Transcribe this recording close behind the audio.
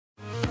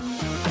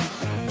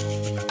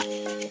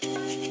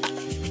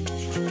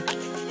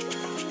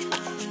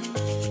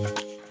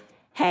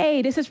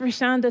Hey, this is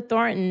Rashonda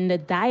Thornton, the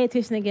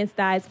Dietitian Against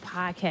Diets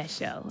podcast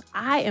show.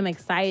 I am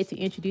excited to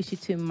introduce you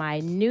to my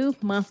new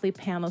monthly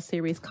panel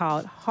series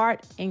called Heart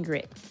and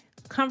Grit,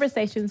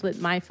 Conversations with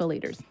Mindful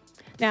Leaders.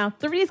 Now,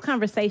 through these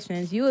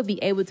conversations, you will be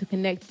able to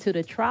connect to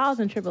the trials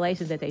and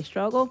tribulations that they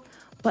struggle,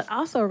 but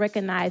also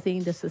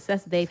recognizing the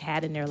success they've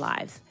had in their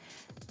lives.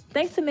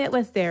 Thanks to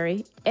Midwest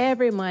Dairy,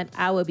 every month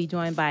I will be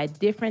joined by a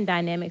different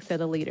dynamic set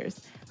of leaders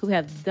who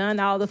have done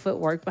all the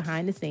footwork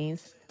behind the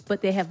scenes, but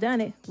they have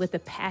done it with a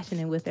passion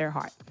and with their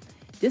heart.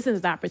 This is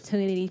an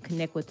opportunity to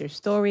connect with their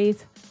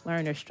stories,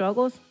 learn their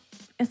struggles,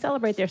 and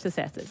celebrate their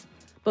successes.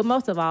 But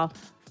most of all,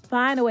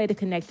 find a way to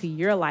connect to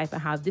your life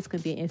and how this can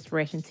be an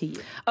inspiration to you.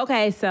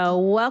 Okay, so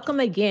welcome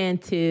again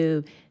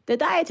to the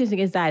Dietitian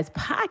Against Diets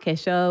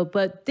podcast show,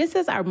 but this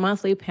is our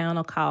monthly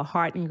panel called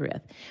Heart and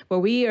Grit, where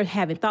we are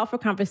having thoughtful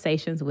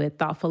conversations with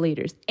thoughtful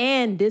leaders.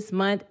 And this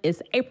month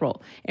is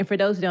April. And for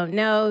those who don't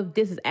know,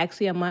 this is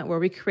actually a month where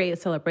we create a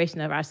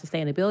celebration of our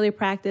sustainability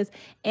practice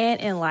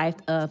and in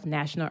light of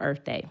National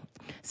Earth Day.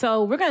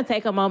 So we're going to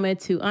take a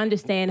moment to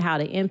understand how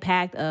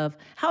impactful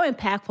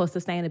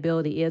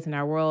sustainability is in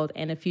our world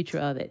and the future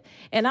of it.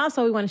 And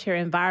also we want to share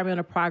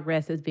environmental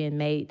progress that's being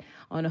made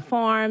on the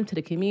farm, to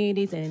the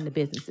communities, and in the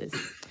businesses.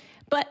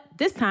 But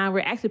this time, we're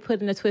actually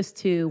putting a twist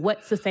to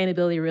what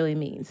sustainability really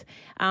means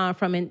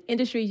from an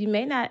industry you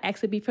may not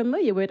actually be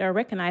familiar with or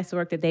recognize the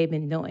work that they've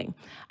been doing.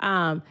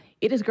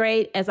 It is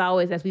great, as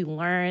always, as we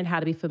learn how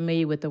to be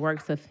familiar with the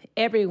works of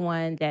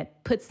everyone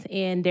that puts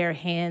in their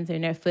hands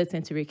and their foots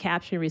into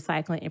recapturing,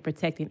 recycling, and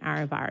protecting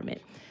our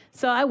environment.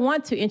 So I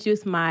want to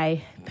introduce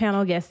my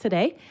panel guest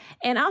today.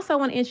 And also I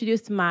want to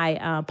introduce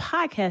my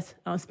podcast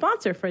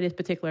sponsor for this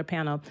particular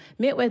panel,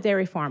 Midwest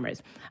Dairy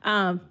Farmers.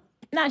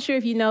 Not sure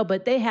if you know,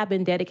 but they have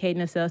been dedicating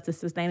themselves to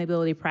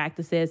sustainability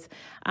practices,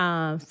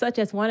 such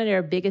as one of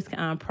their biggest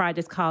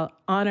projects called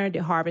Honor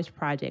the Harvest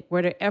Project,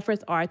 where their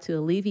efforts are to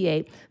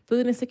alleviate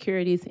food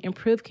insecurities,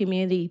 improve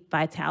community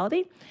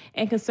vitality,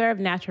 and conserve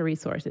natural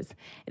resources.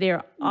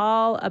 They're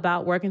all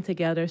about working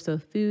together so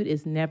food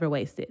is never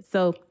wasted.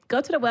 So go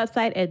to the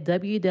website at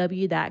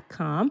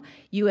www.com,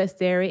 US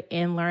Dairy,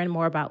 and learn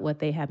more about what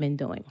they have been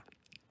doing.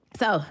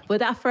 So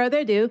without further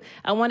ado,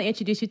 I want to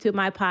introduce you to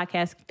my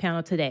podcast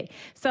panel today.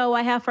 So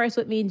I have first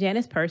with me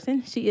Janice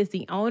Person. She is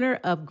the owner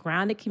of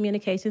Grounded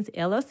Communications,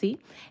 LLC,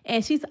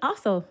 and she's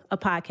also a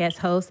podcast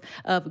host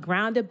of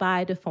Grounded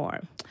by the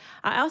Farm.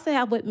 I also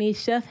have with me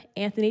Chef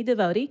Anthony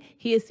Devote.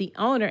 He is the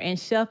owner and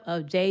chef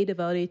of J.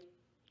 Devote,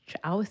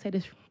 I always say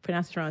this,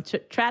 pronounce it wrong,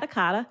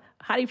 Trattoria.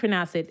 How do you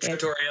pronounce it?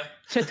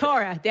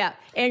 Trattoria, yeah,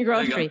 and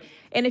grocery.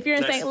 And if you're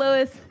in St.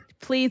 Louis,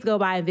 please go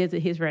by and visit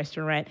his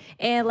restaurant.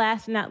 And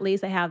last but not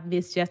least, I have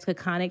Miss Jessica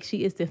Connick.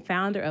 She is the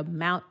founder of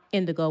Mount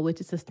Indigo, which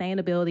is a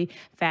sustainability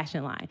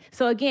fashion line.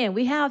 So again,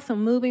 we have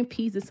some moving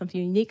pieces, some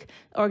unique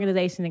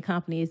organizations and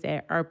companies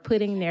that are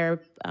putting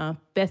their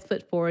best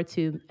foot forward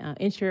to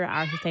ensure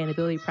our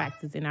sustainability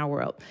practices in our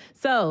world.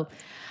 So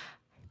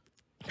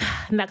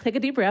now take a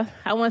deep breath.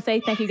 I want to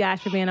say thank you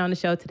guys for being on the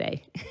show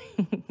today.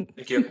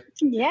 Thank you.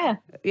 Yeah.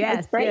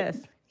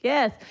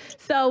 Yes.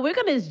 So we're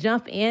going to just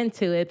jump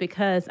into it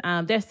because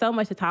there's so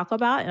much to talk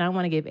about, and I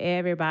want to give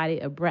everybody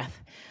a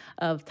breath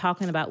of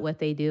talking about what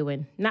they do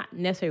and not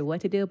necessarily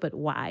what to do, but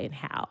why and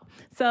how.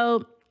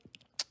 So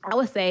I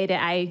would say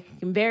that I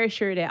am very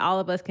sure that all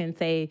of us can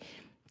say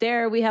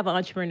we have an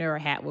entrepreneur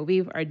hat where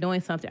we are doing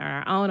something on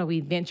our own, or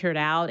we ventured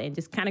out and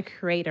just kind of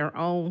create our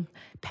own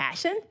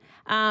passion.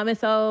 And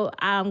so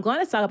I'm going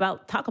to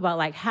talk about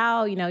like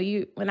how,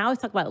 when I always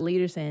talk about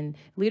leaders and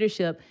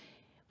leadership,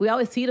 we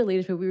always see the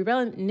leaders, but we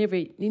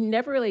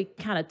never really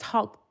kind of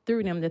talk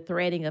through them, the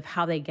threading of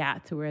how they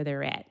got to where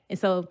they're at. And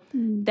so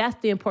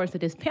that's the importance of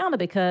this panel,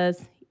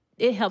 because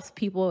it helps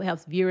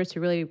viewers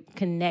to really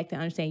connect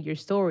and understand your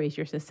stories,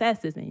 your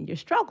successes, and your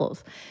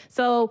struggles.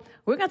 So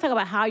we're going to talk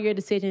about how your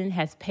decision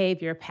has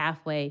paved your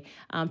pathway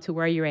to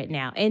where you're at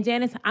now. And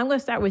Janice, I'm going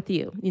to start with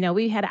you.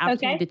 We had an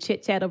opportunity to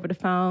chit chat over the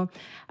phone.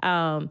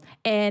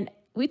 And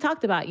we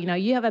talked about,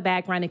 you have a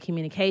background in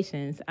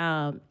communications.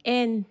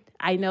 And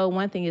I know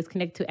one thing is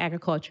connected to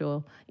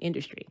agricultural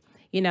industry,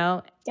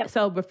 Yep.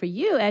 So, but for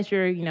you, as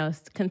you're,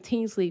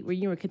 continuously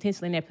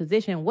in that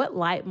position, what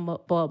light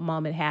bulb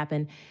moment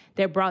happened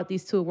that brought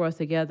these two worlds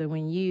together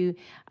when you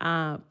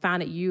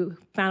found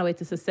a way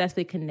to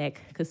successfully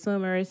connect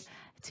consumers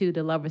to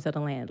the lovers of the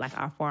land, like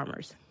our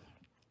farmers?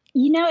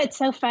 It's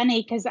so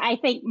funny because I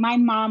think my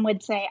mom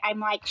would say I'm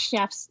like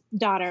chef's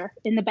daughter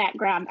in the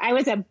background. I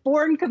was a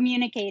born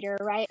communicator,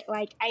 right?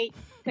 Like I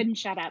couldn't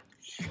shut up.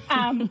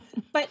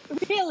 But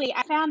really,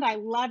 I found I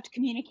loved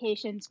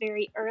communications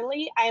very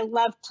early. I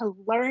loved to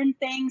learn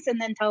things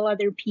and then tell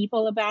other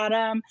people about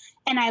them.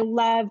 And I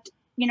loved,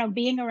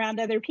 being around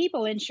other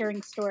people and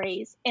sharing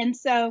stories. And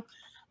so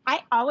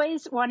I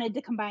always wanted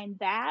to combine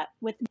that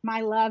with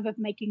my love of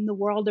making the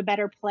world a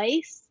better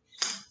place.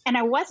 And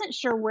I wasn't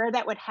sure where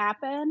that would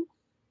happen,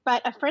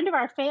 but a friend of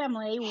our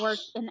family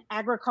worked in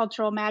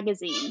agricultural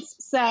magazines.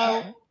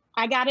 So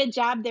I got a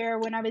job there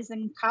when I was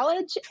in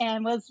college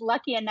and was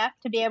lucky enough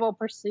to be able to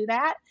pursue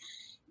that.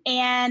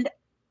 And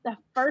the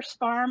first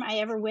farm I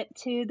ever went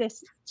to,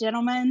 this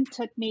gentleman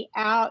took me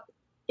out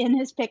in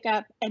his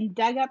pickup and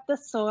dug up the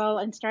soil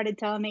and started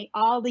telling me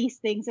all these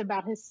things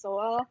about his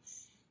soil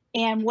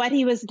and what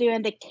he was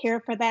doing to care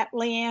for that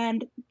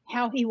land,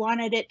 how he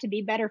wanted it to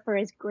be better for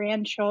his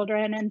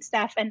grandchildren and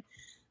stuff. And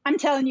I'm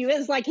telling you, it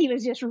was like he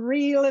was just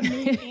reeling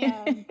me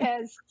in,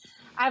 because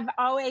I've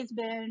always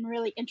been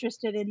really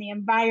interested in the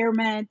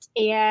environment,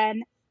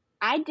 and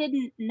I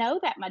didn't know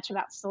that much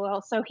about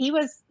soil. So he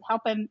was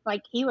helping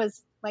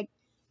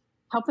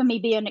me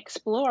be an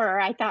explorer,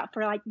 I thought,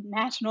 for like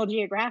National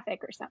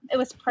Geographic or something. It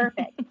was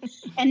perfect.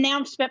 And now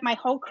I've spent my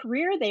whole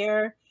career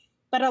there.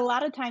 But a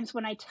lot of times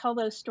when I tell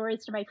those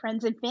stories to my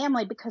friends and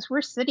family, because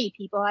we're city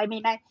people, I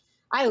mean,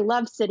 I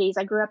love cities.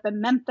 I grew up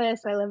in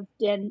Memphis. I lived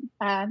in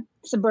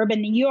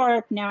suburban New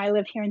York. Now I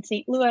live here in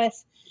St.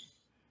 Louis.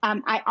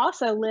 I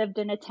also lived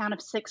in a town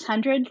of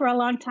 600 for a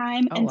long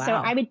time. Oh, and wow. so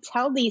I would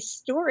tell these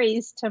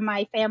stories to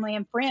my family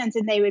and friends,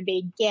 and they would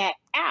be, get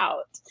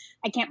out.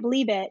 I can't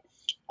believe it.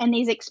 And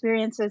these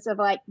experiences of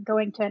like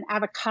going to an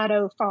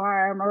avocado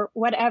farm or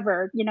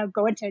whatever,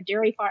 going to a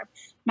dairy farm,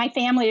 my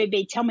family would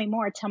be, tell me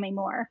more, tell me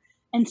more.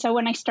 And so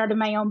when I started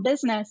my own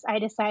business, I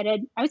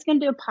decided I was going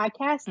to do a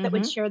podcast that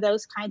would share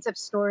those kinds of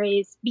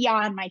stories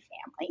beyond my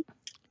family.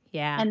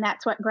 Yeah. And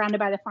that's what Grounded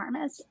by the Farm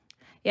is.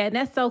 Yeah. And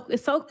it's so,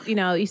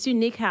 it's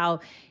unique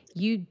how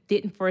you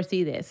didn't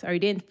foresee this, or you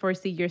didn't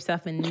foresee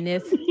yourself in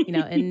this,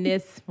 in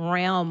this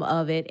realm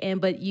of it.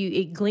 But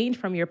it gleaned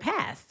from your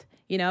past,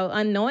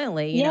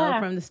 unknowingly, you know,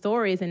 from the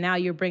stories. And now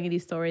you're bringing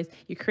these stories,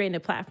 you're creating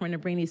a platform to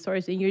bring these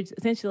stories. And you're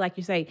essentially, like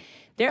you say,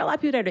 there are a lot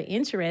of people that are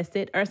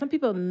interested, or some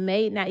people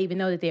may not even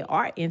know that they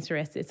are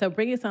interested. So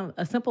bringing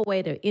a simple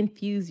way to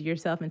infuse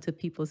yourself into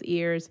people's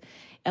ears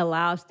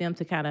allows them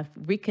to kind of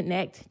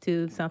reconnect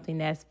to something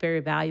that's very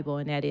valuable,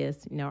 and that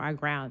is, our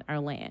ground, our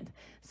land.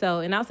 So,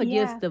 and also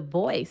gives the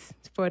voice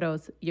for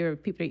your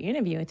people you're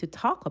interviewing to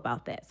talk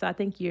about that. So I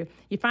think you're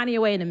finding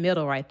your way in the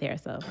middle right there.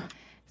 So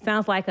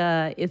sounds like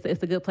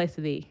it's a good place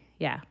to be.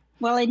 Yeah.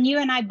 Well, and you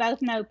and I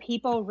both know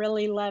people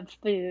really love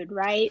food,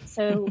 right?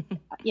 So,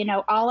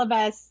 all of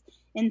us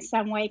in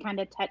some way kind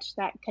of touch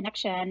that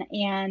connection.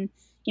 And,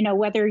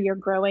 whether you're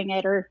growing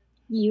it or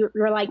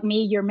you're like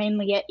me, you're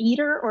mainly an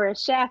eater or a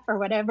chef or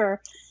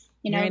whatever,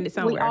 we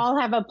all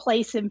have a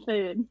place in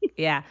food.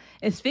 Yeah.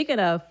 And speaking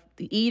of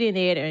eating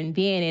it and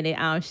being in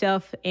it,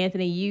 Chef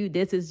Anthony,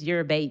 this is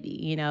your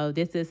baby.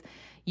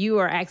 You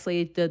are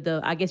actually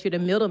I guess you're the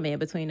middleman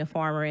between the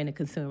farmer and the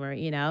consumer,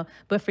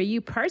 But for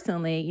you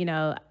personally,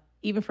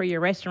 even for your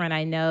restaurant,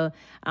 I know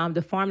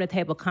the farm to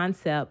table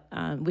concept,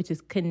 which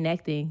is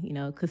connecting,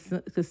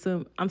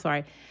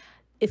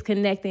 it's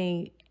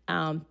connecting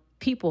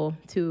people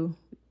to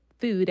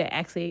food that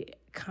actually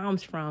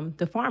comes from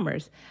the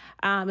farmers.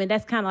 And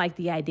that's kind of like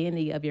the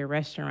identity of your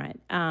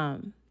restaurant.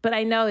 But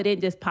I know it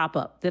didn't just pop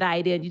up. The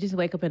idea, you just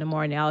wake up in the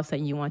morning and all of a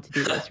sudden you want to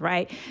do this,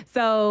 right?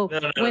 So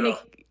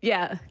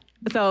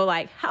So,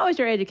 how has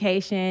your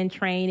education,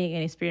 training,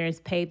 and experience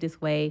paved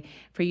this way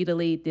for you to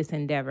lead this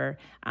endeavor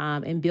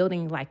in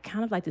building, this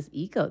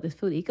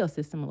food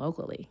ecosystem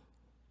locally?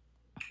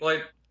 Well,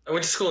 I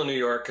went to school in New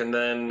York, and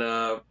then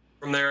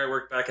from there I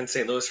worked back in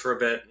St. Louis for a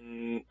bit.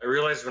 And I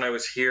realized when I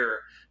was here,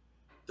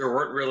 there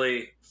weren't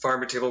really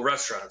farm-to-table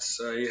restaurants.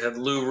 You had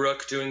Lou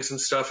Rook doing some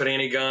stuff at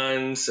Annie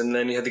Gunn's, and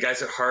then you had the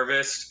guys at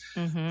Harvest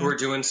who were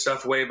doing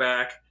stuff way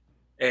back,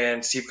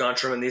 and Steve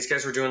Gontram, and these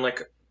guys were doing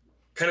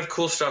kind of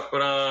cool stuff, but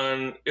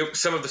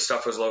some of the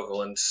stuff was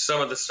local, and some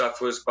of the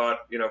stuff was bought,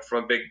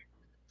 from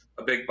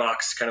a big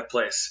box kind of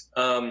place.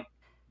 And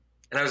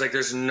I was like,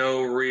 there's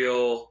no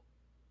real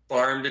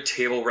farm to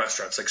table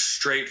restaurants, like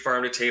straight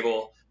farm to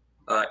table.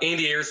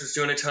 Andy Ayers was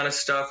doing a ton of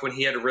stuff when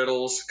he had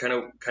Riddles, kind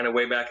of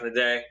way back in the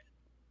day.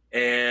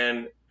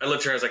 And I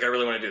looked here, I was like, I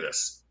really want to do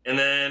this. And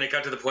then it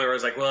got to the point where I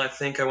was like, well, I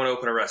think I want to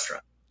open a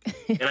restaurant.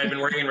 And I'd been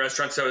working in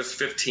restaurants since I was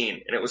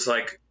 15, and it was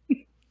like,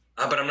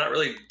 but I'm not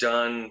really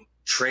done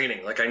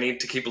training. I need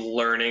to keep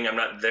learning. I'm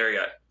not there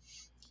yet.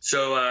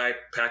 So I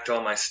packed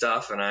all my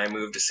stuff and I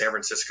moved to San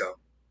Francisco,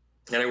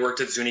 and I worked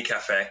at Zuni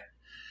Cafe.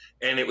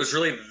 And it was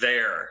really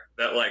there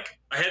that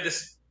I had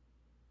this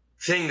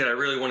thing that I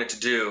really wanted to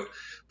do,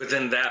 but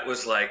then that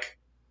was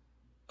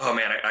oh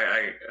man,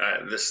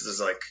 this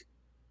is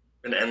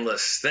an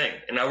endless thing.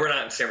 And now we're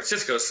not in San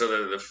Francisco,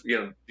 so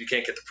you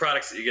can't get the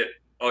products that you get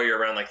all year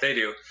round like they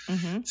do.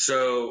 Mm-hmm.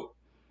 So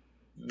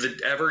the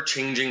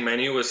ever-changing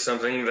menu was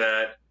something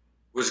that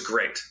was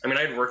great. I mean,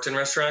 I'd worked in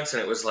restaurants,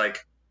 and it was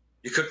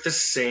you cook the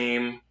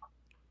same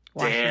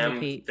damn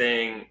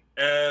thing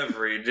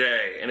every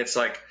day. And it's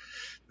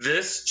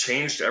this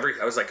changed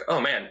everything. I was like, oh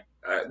man,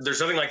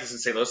 there's nothing like this in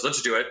St. Louis.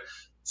 Let's do it.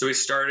 So we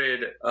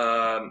started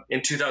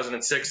in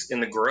 2006 in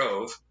the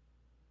Grove,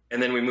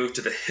 and then we moved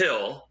to the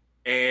Hill,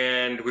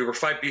 and we were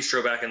Five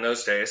Bistro back in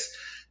those days.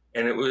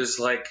 And it was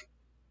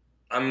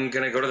I'm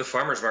going to go to the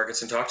farmers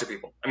markets and talk to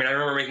people. I mean, I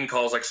remember making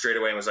calls straight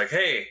away and was like,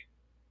 hey,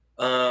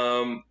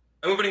 I'm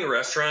opening a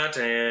restaurant,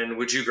 and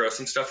would you grow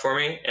some stuff for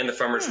me? And the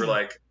farmers were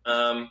like,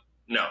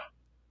 no.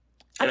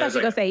 I thought you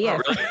were going to say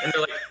yes. Oh, really? And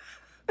they're like,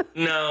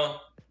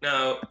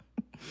 no.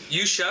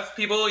 you chef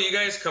people, you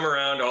guys come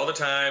around all the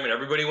time and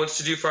everybody wants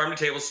to do farm to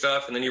table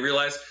stuff. And then you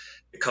realize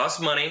it costs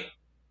money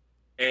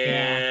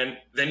and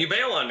then you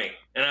bail on me.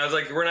 And I was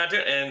like, we're not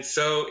doing it. And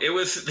so it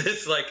was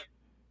this, like,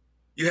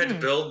 you had to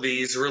build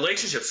these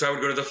relationships. So I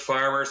would go to the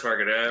farmer's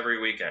market every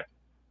weekend.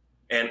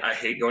 And I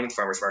hate going to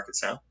farmer's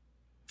markets now.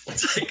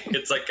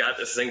 It's like got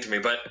this thing to me,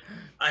 but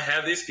I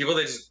have these people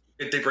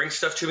that they bring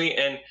stuff to me,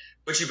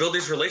 but you build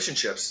these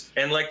relationships.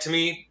 And like, to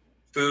me,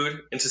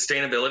 food and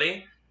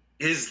sustainability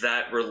is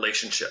that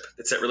relationship.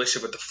 It's that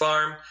relationship with the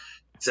farm.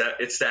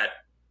 It's that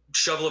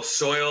shovel of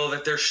soil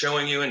that they're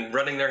showing you and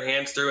running their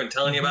hands through and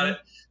telling you about it.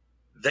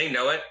 They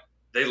know it,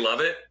 they love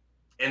it,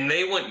 and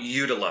they want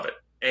you to love it.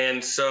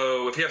 And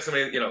so if you have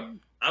somebody,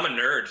 I'm a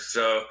nerd,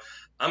 so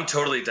I'm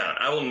totally down.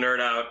 I will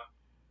nerd out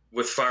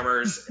with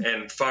farmers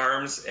and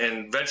farms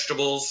and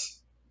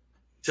vegetables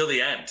till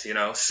the end,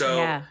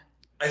 So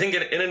I think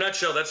in a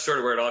nutshell, that's sort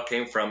of where it all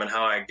came from and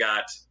how I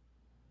got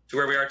to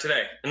where we are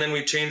today. And then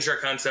we changed our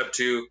concept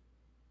to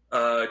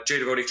J.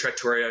 Devoti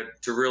Trattoria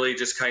to really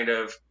just kind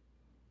of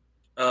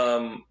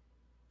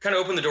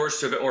open the doors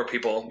to a bit more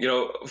people.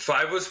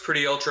 Five was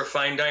pretty ultra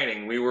fine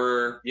dining. We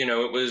were,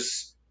 it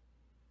was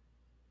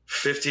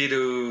 $50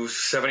 to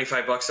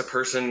 $75 a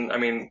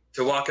person.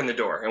 To walk in the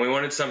door. And we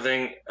wanted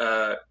something,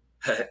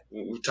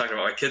 we talked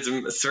about my kids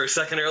for a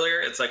second earlier.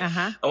 It's like,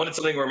 I wanted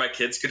something where my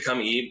kids could come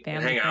eat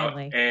and hang out,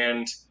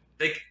 and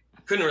they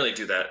couldn't really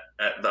do that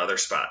at the other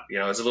spot.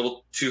 It's a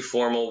little too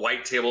formal,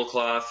 white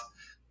tablecloth.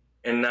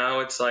 And now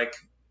it's like,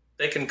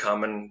 they can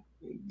come and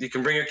you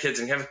can bring your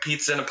kids and have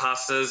pizza and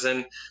pastas,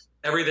 and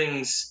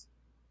everything's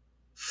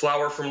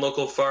flour from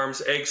local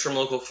farms, eggs from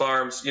local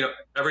farms.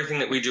 Everything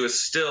that we do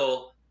is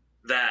still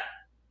that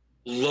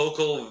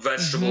local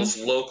vegetables,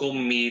 local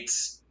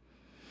meats,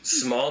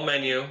 small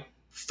menu,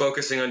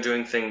 focusing on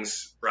doing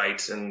things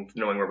right and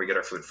knowing where we get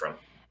our food from.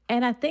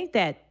 And I think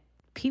that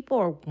people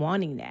are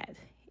wanting that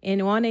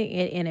and wanting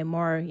it in a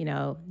more,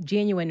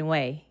 genuine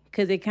way.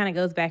 Because it kind of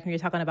goes back when you're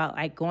talking about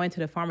like going to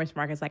the farmers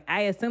markets. Like,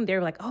 I assume they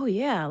were like, oh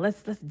yeah,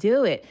 let's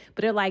do it.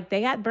 But they're like, they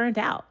got burnt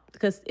out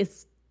because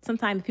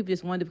sometimes people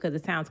just want it because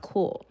it sounds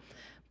cool.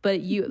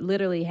 But you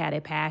literally had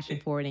a passion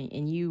for it,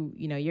 and you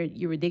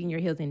were digging your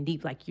heels in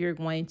deep. Like, you're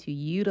going to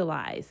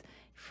utilize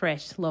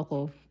fresh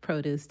local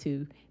produce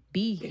to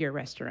be your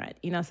restaurant.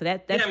 So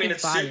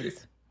that's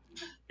volumes.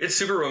 It's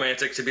super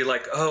romantic to be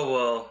like, oh,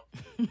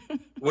 well,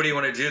 what do you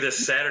want to do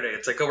this Saturday?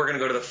 It's like, oh, we're going to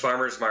go to the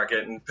farmer's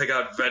market and pick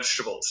out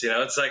vegetables.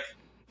 It's like,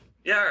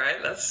 yeah, all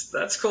right,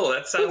 that's cool.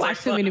 That sounds like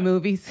fun. Too many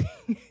movies.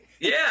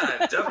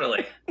 Yeah,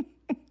 definitely.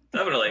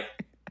 Definitely.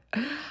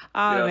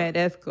 Oh, man,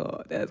 that's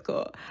cool. That's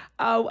cool.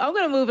 I'm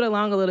going to move it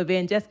along a little bit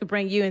and Jessica,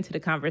 bring you into the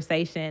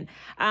conversation.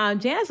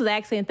 Janice was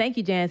actually, and thank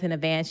you, Janice, in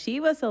advance. She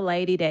was a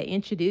lady that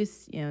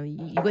introduced,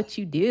 what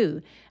you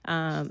do,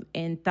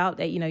 and thought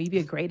that, you'd be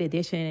a great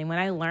addition. And when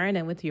I learned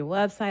and went to your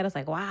website, I was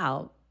like,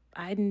 wow,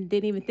 I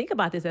didn't even think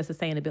about this as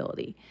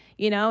sustainability,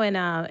 and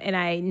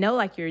I know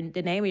like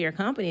the name of your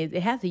company,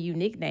 it has a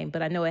unique name,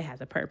 but I know it has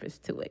a purpose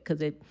to it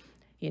because it,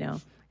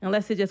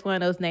 unless it's just one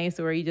of those names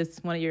where you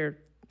just, one of your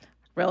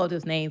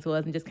relatives' names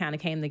was and just kind of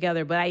came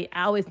together. But I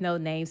always know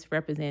names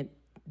represent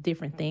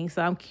different things.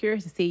 So I'm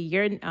curious to see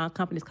your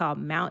company's called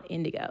Mount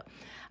Indigo.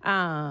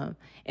 And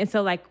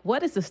so like,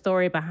 what is the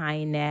story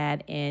behind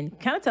that? And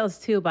kind of tell us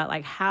too about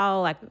like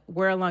how, like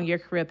where along your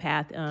career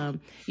path,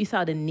 you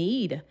saw the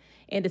need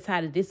and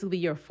decided this would be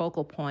your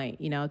focal point,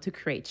 to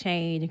create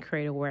change and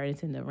create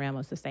awareness in the realm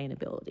of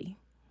sustainability.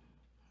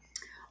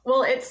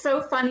 Well, it's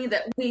so funny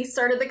that we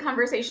started the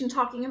conversation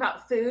talking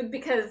about food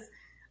because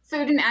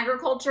food and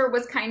agriculture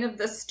was kind of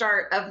the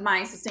start of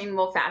my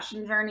sustainable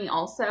fashion journey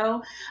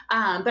also.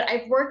 But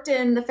I've worked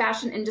in the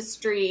fashion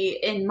industry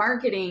in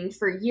marketing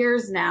for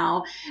years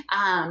now.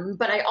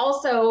 But I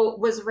also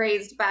was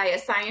raised by a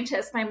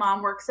scientist. My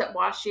mom works at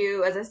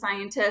WashU as a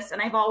scientist,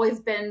 and I've always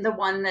been the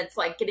one that's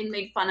like getting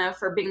made fun of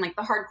for being like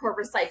the hardcore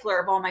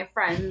recycler of all my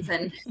friends.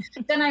 And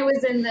then I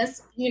was in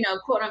this,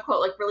 quote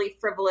unquote, like really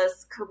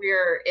frivolous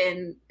career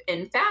in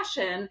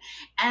fashion,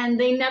 and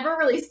they never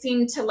really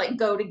seemed to like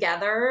go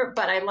together,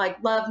 but I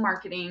love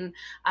marketing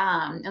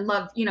and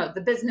love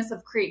the business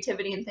of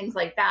creativity and things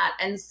like that.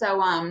 And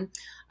so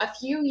a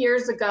few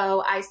years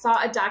ago I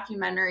saw a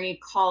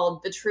documentary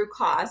called The True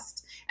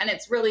Cost, and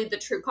it's really the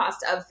true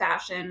cost of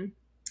fashion.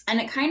 And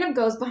it kind of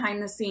goes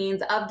behind the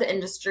scenes of the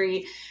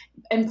industry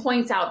and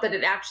points out that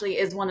it actually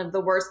is one of the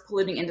worst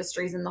polluting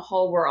industries in the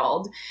whole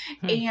world.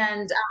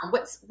 And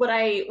what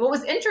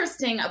was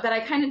interesting that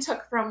I kind of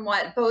took from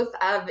what both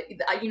of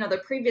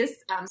the previous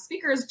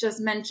speakers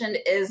just mentioned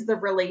is the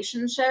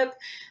relationship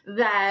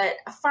that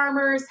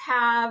farmers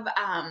have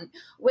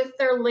with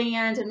their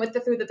land and with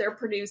the food that they're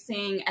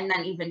producing, and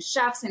then even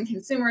chefs and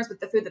consumers with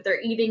the food that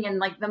they're eating. And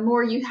like the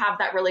more you have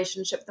that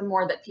relationship, the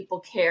more that people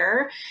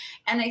care.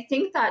 And I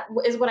think that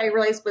is what I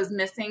realized was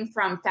missing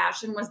from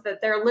fashion, was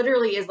that there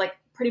literally is like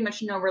pretty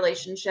much no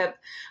relationship,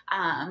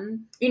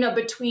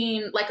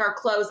 between like our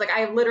clothes. Like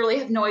I literally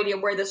have no idea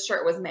where this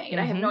shirt was made.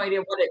 I have no idea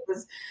what it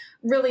was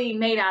really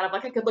made out of.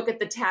 Like I could look at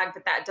the tag,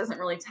 but that doesn't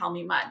really tell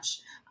me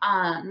much.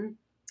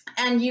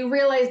 And you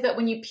realize that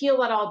when you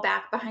peel it all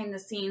back behind the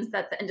scenes,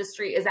 that the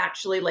industry is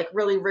actually like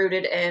really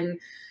rooted in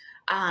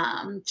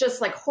just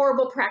like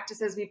horrible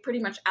practices. We've pretty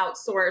much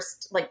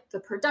outsourced like the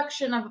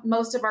production of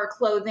most of our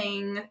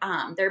clothing.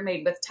 They're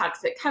made with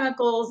toxic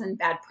chemicals and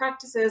bad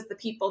practices. The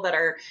people that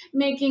are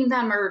making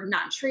them are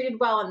not treated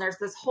well. And there's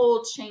this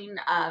whole chain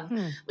of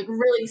like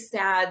really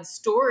sad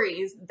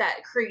stories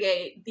that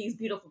create these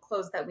beautiful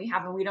clothes that we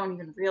have, and we don't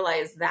even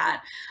realize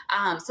that.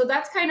 So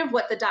that's kind of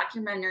what the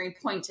documentary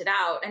pointed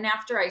out. And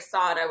after I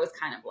saw it, I was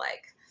kind of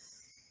like,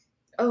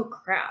 oh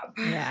crap.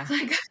 Yeah.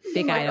 Like,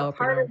 big eye a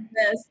part opener. of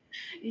this.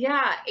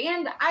 Yeah.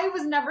 And I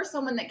was never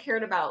someone that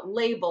cared about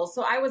labels.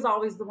 So I was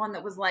always the one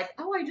that was like,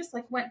 oh, I just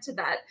like went to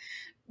that,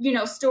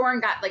 store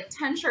and got like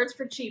 10 shirts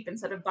for cheap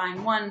instead of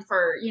buying one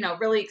for,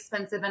 really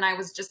expensive. And I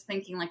was just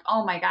thinking like,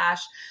 oh my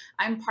gosh,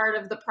 I'm part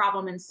of the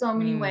problem in so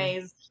many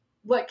ways.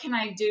 What can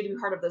I do to be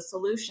part of the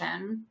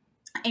solution?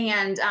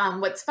 And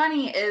what's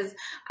funny is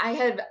I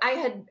had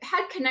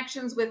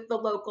connections with the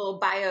local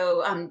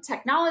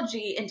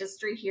biotechnology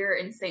industry here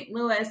in St.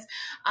 Louis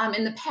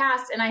in the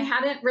past, and I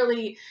hadn't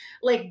really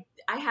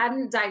I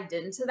hadn't dived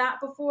into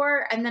that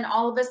before. And then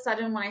all of a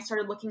sudden, when I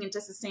started looking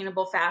into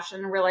sustainable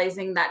fashion,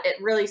 realizing that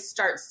it really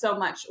starts so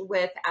much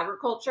with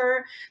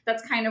agriculture,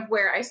 that's kind of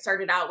where I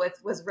started out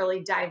was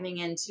really diving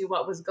into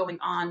what was going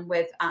on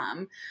with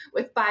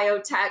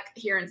biotech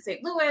here in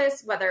St.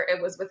 Louis, whether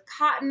it was with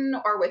cotton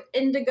or with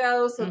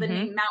indigo. So the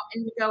name Mount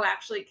Indigo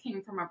actually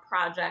came from a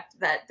project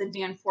that the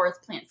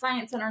Danforth Plant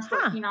Science Center is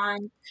working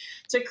on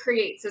to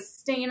create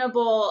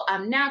sustainable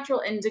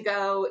natural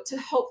indigo to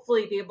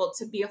hopefully be able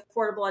to be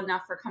affordable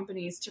enough for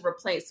companies to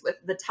replace with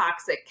the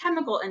toxic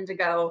chemical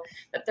indigo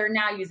that they're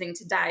now using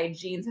to dye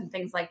jeans and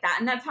things like that.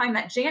 And that's how I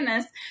met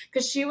Janice,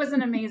 because she was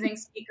an amazing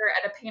speaker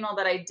at a panel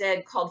that I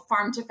did called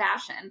Farm to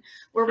Fashion,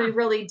 where we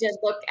really did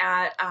look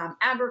at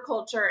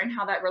agriculture and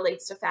how that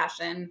relates to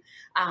fashion,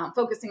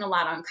 focusing a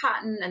lot on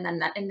cotton and then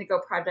that indigo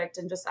project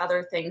and just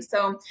other things.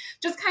 So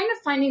just kind of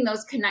finding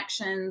those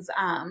connections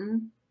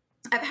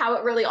of how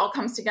it really all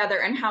comes together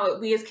and how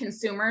we as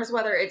consumers,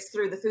 whether it's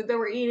through the food that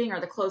we're eating or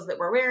the clothes that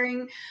we're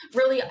wearing,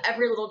 really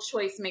every little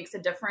choice makes a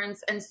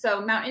difference. And so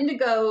Mount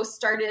Indigo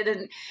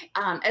started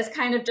as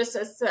kind of just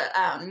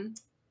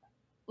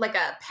like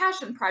a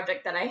passion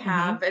project that I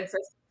have. It's a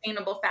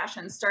sustainable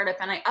fashion startup,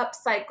 and I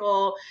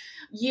upcycle,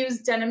 use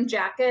denim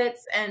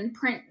jackets and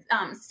print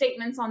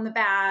statements on the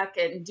back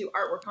and do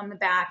artwork on the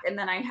back. And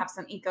then I have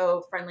some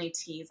eco-friendly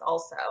tees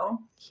also.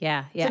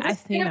 Yeah. So I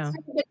see. To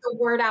get the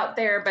word out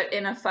there, but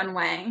in a fun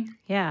way.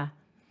 Yeah.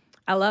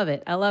 I love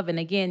it. And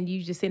again,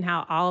 you just seen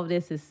how all of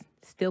this is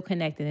still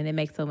connected, and it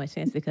makes so much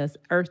sense because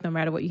Earth, no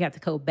matter what, you have to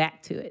go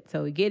back to it.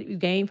 So we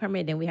gain from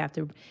it, then we have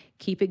to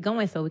keep it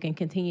going so we can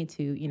continue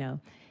to,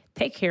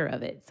 take care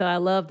of it. So I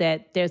love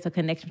that there's a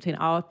connection between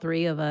all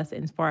three of us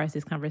as far as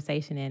this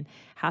conversation and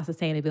how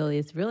sustainability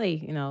is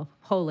really,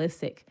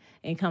 holistic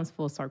and comes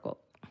full circle.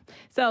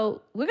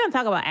 So we're going to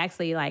talk about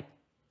actually like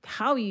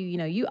how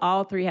you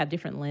all three have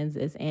different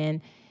lenses,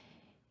 and,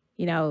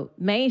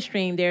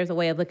 mainstream, there's a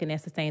way of looking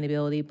at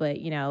sustainability, but,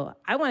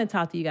 I want to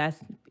talk to you guys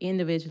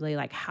individually,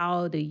 like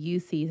how do you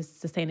see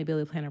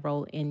sustainability playing a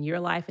role in your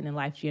life and in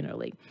life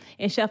generally?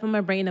 And Chef, I'm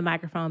going to bring the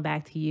microphone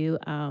back to you.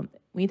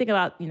 When you think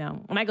about,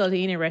 when I go to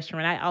any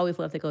restaurant, I always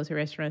love to go to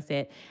restaurants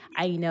that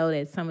I know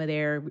that some of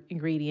their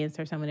ingredients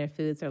or some of their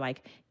foods are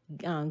like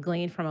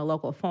gleaned from a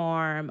local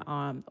farm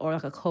or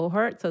like a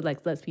cohort. So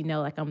like lets me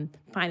know like I'm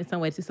finding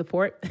some way to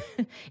support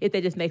if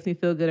that just makes me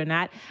feel good or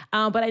not.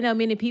 But I know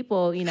many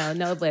people,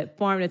 know what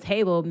farm to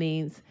table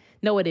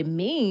know what it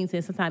means,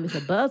 and sometimes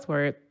it's a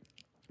buzzword.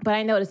 But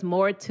I know there's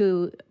more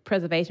to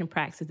preservation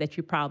practices that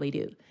you probably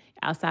do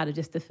outside of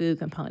just the food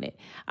component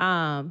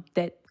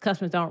that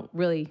customers don't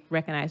really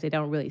recognize, they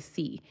don't really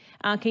see.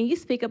 Can you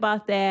speak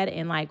about that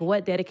and like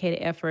what dedicated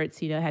efforts,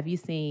 have you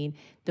seen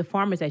the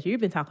farmers that you've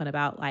been talking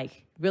about,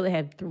 like really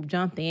have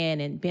jumped in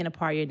and been a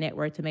part of your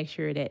network to make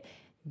sure that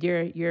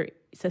you're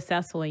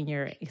successful in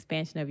your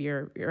expansion of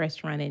your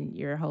restaurant and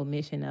your whole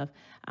mission of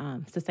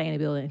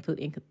sustainability and food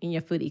in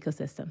your food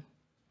ecosystem?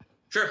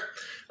 Sure.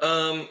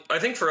 I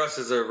think for us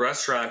as a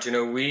restaurant,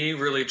 we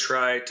really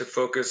try to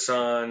focus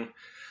on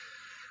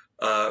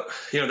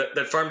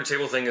that farm to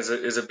table thing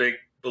is a big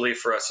belief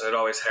for us, and it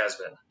always has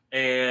been.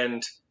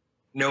 And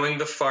knowing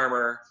the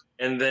farmer,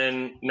 and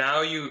then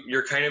now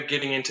you're kind of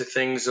getting into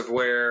things of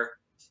where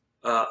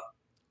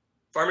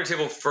farm to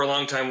table for a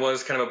long time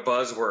was kind of a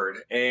buzzword,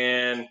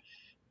 and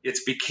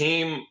it's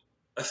became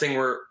a thing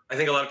where I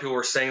think a lot of people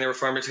were saying they were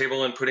farm to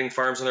table and putting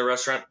farms in their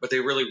restaurant, but they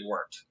really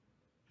weren't.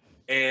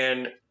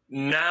 And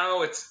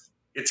now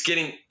it's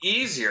getting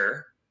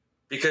easier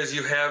because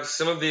you have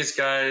some of these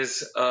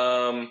guys.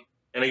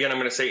 And again, I'm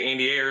going to say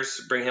Andy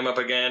Ayers, bring him up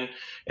again,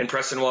 and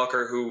Preston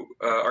Walker, who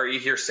are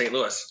here in St.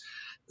 Louis,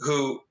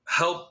 who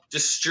help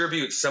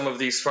distribute some of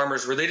these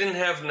farmers where they didn't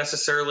have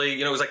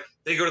necessarily, it was like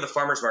they go to the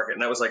farmer's market,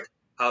 and that was like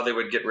how they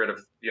would get rid of,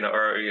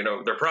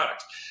 their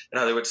product and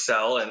how they would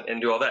sell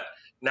and do all that.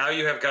 Now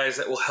you have guys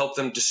that will help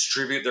them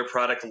distribute their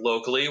product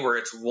locally, where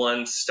it's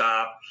one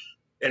stop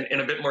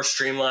and a bit more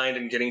streamlined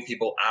and getting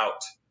people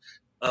out.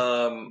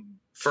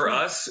 For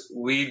us,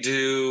 we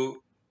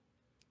do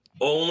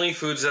only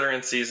foods that are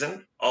in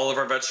season. All of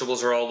our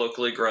vegetables are all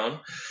locally grown.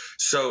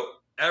 So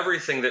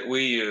everything that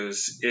we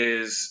use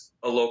is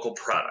a local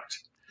product.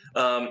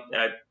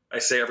 I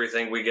say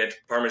everything. We get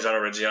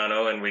Parmigiano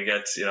Reggiano and we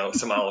get,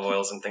 some olive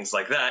oils and things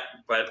like that,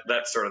 but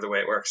that's sort of the way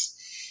it works.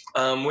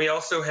 We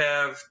also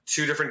have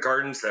 2 different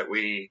gardens that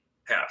we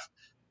have.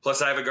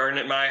 Plus I have a garden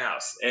at my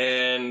house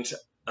and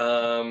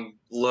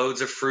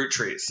loads of fruit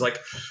trees.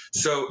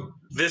 So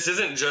this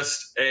isn't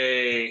just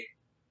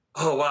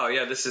oh, wow,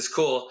 yeah, this is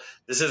cool.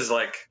 This is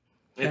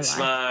it's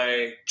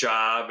my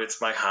job.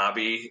 It's my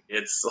hobby.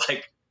 It's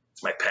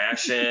my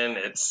passion.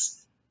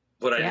 It's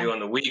what I do on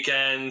the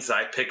weekends.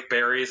 I pick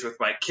berries with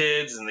my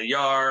kids in the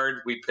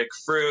yard. We pick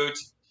fruit.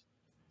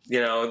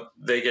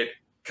 They get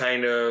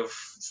kind of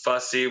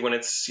fussy when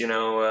it's,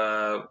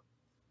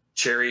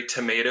 cherry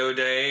tomato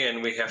day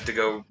and we have to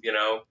go,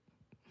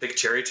 pick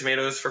cherry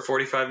tomatoes for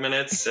 45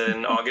 minutes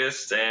in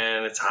August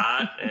and it's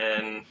hot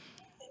and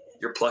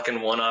you're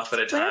plucking one off at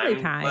a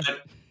time.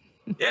 But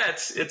yeah,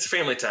 it's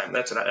family time.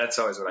 That's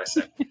always what I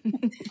say.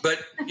 But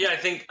yeah,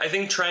 I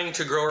think trying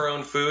to grow our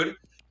own food,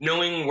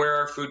 knowing where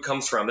our food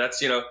comes from.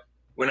 That's,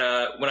 when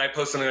I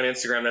post something on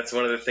Instagram, that's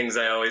one of the things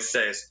I always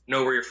say is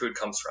know where your food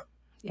comes from.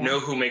 Yeah. Know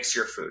who makes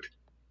your food.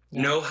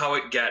 Yeah. Know how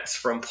it gets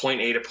from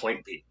point A to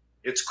point B.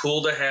 It's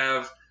cool to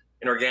have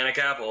an organic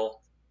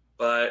apple,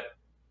 but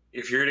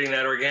if you're eating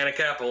that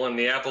organic apple and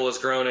the apple is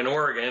grown in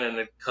Oregon and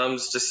it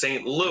comes to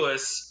St.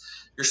 Louis,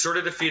 you're sort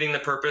of defeating the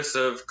purpose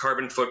of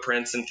carbon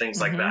footprints and things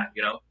like that,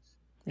 Yeah.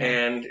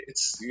 And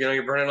it's,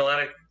 you're burning a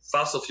lot of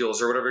fossil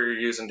fuels or whatever you're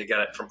using to get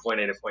it from point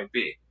A to point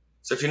B.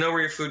 So if you know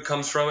where your food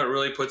comes from, it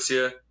really puts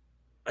you,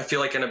 I feel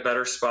like, in a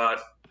better spot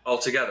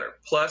altogether.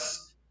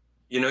 Plus,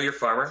 your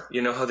farmer,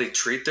 how they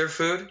treat their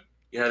food,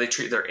 how they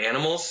treat their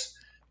animals.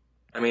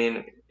 I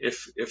mean,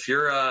 if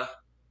you're a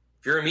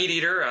meat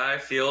eater, I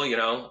feel,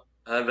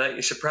 that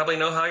you should probably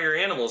know how your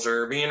animals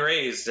are being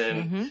raised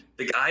and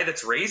the guy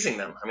that's raising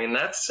them. I mean,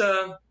 that's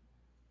a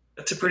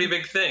pretty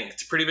big thing.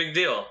 It's a pretty big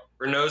deal.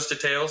 We're nose to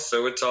tail,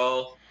 so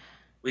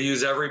we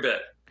use every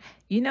bit.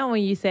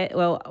 When you said,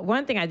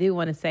 one thing I do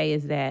want to say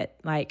is that,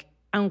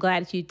 I'm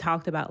glad that you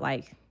talked about,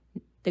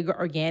 the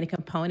organic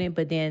component,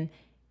 but then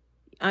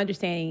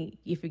understanding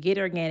if you get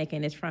organic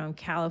and it's from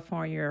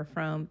California or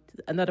from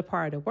another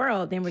part of the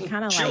world, then we're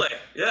kind of Chile.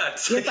 Yeah,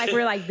 it's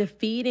we're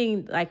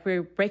defeating,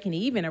 we're breaking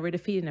even or we're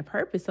defeating the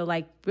purpose. So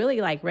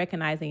really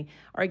recognizing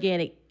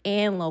organic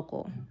and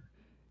local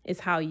is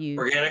how you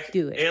organic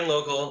do it. And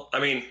local.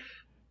 I mean,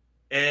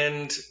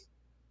 and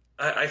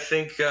I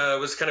think it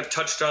was kind of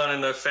touched on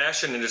in the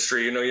fashion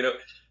industry,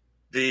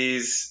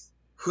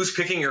 who's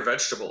picking your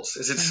vegetables?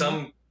 Is it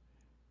some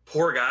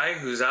poor guy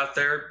who's out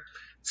there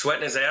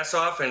sweating his ass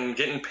off and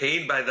getting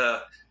paid by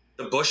the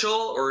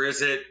bushel, or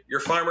is it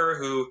your farmer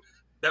who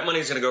that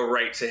money's going to go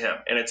right to him?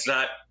 And it's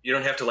not, you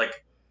don't have to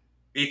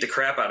beat the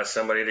crap out of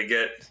somebody to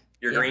get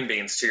your green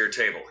beans to your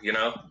table,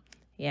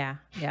 Yeah,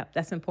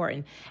 that's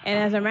important. And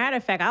as a matter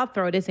of fact, I'll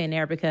throw this in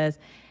there because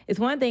it's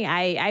one thing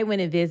I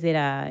went and visit,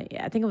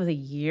 I think it was a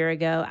year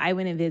ago. I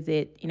went and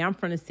visit, I'm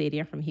from the city,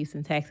 I'm from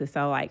Houston, Texas.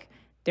 So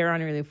there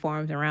aren't really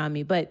farms around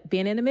me, but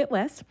being in the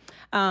Midwest,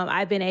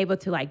 I've been able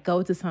to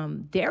go to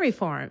some dairy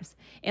farms.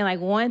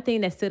 And one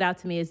thing that stood out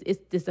to me is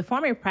the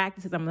farming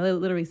practices. I'm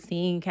literally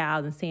seeing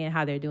cows and seeing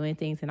how they're doing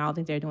things and all the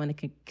things they're doing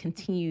to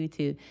continue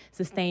to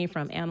sustain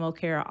from animal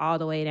care all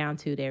the way down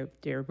to their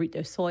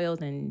soils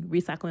and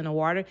recycling the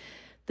water.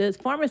 The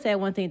farmer said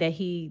one thing that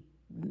he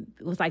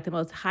was the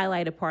most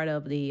highlighted part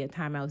of the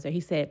time I was there.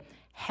 He said,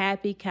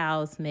 happy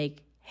cows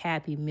make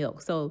happy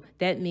milk. So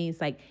that means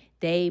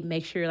they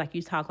make sure,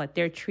 you talk,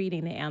 they're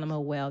treating the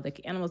animal well. The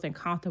animals in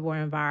comfortable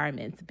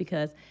environments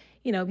because,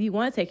 you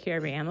want to take care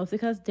of your animals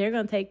because they're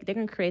going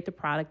to create the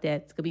product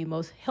that's going to be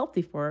most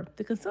healthy for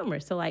the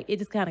consumer. So it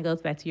just kind of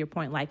goes back to your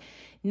point,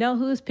 know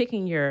who's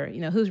picking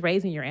who's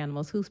raising your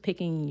animals, who's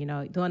picking,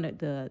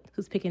 doing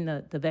who's picking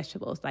the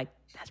vegetables.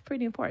 That's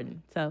pretty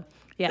important. So,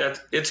 yeah.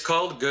 It's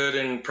called good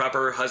and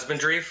proper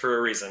husbandry for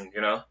a reason,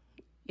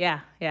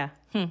 Yeah.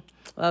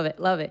 Love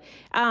it.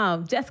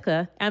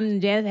 Jessica,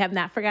 Janice, have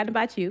not forgotten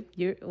about you.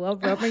 We'll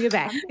bring you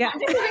back. Yeah.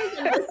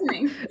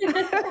 Listening.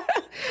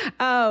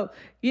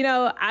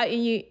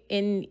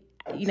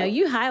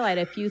 You highlight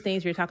a few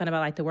things you're talking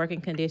about, the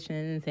working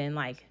conditions and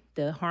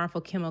the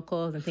harmful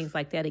chemicals and things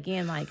like that.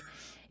 Again,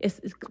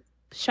 it's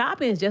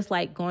shopping is just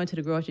like going to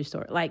the grocery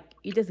store.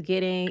 You're just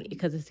getting,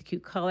 because it's a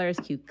cute colors,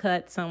 cute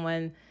cut,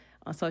 someone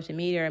on social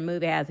media or a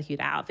movie has a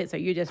cute outfit, so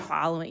you're just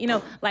following,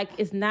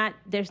 there's not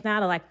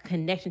a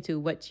connection to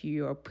what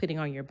you're putting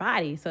on your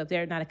body. So if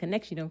there's not a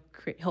connection, you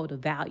don't hold a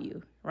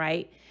value,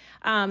 right?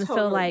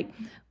 Totally.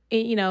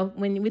 So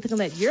when we're looking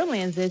at your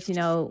lenses,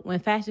 when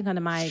fashion comes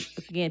to mind,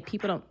 again,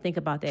 people don't think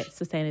about that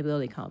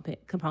sustainability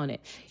component.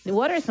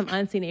 What are some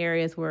unseen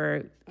areas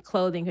where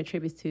clothing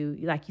contributes to,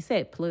 like you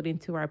said, polluting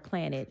to our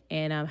planet?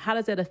 And how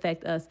does that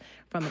affect us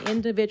from an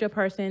individual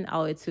person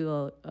all the way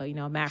to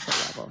a macro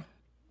level?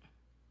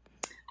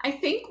 I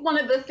think one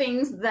of the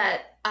things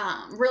that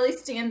really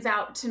stands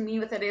out to me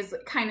with it is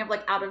kind of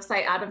like out of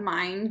sight, out of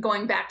mind,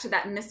 going back to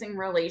that missing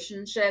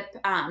relationship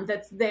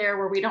that's there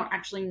where we don't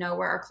actually know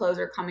where our clothes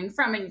are coming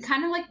from. And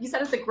kind of like you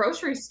said at the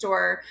grocery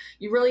store,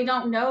 you really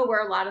don't know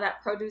where a lot of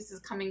that produce is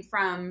coming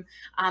from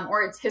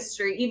or its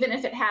history. Even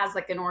if it has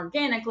like an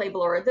organic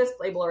label or this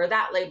label or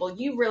that label,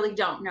 you really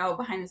don't know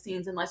behind the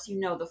scenes unless you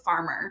know the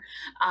farmer.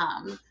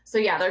 So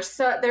yeah, there's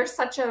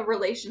such a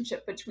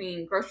relationship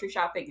between grocery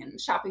shopping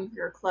and shopping for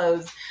your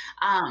clothes.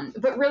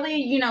 But really,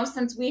 you know,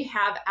 since we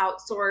have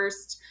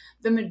outsourced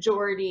the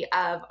majority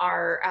of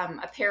our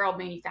apparel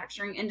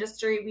manufacturing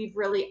industry, we've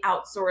really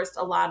outsourced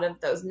a lot of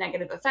those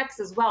negative effects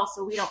as well.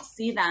 So we don't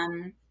see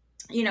them,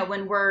 you know,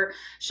 when we're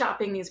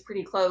shopping these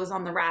pretty clothes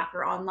on the rack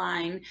or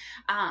online.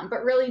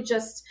 But really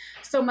just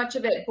so much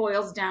of it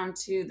boils down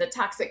to the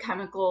toxic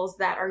chemicals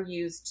that are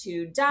used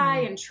to dye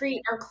and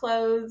treat our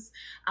clothes,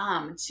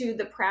 to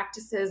the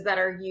practices that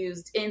are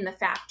used in the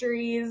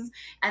factories.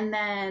 And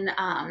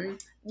then,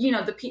 you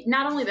know,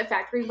 not only the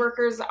factory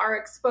workers are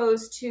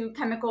exposed to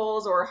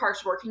chemicals or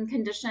harsh working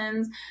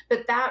conditions,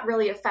 but that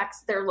really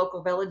affects their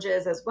local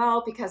villages as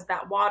well, because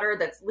that water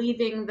that's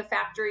leaving the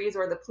factories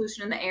or the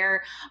pollution in the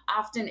air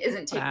often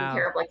isn't taken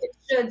care of like it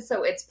should.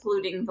 So it's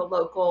polluting the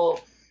local,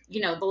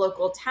 you know, the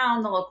local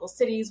town, the local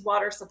city's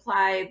water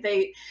supply.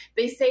 They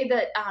say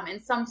that in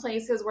some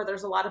places where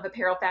there's a lot of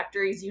apparel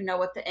factories, you know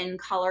what the end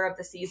color of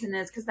the season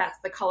is, because that's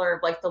the color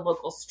of like the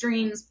local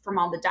streams from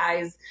all the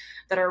dyes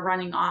that are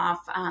running off.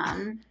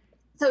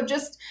 So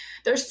just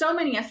there's so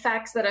many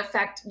effects that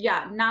affect,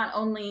 not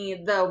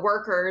only the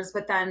workers,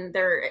 but then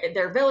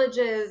their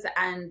villages,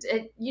 and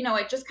it, you know,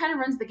 it just kind of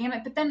runs the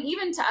gamut. But then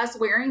even to us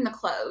wearing the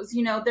clothes,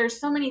 you know, there's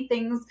so many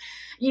things,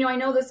 you know, I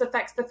know this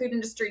affects the food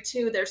industry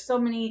too. There's so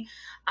many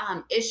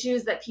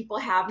issues that people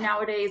have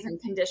nowadays and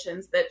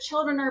conditions that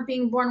children are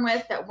being born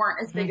with that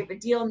weren't as big of a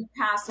deal in the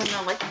past. And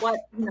they're like, what,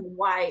 you know,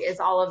 why is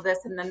all of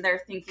this? And then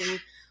they're thinking,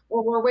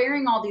 well, we're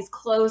wearing all these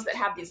clothes that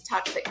have these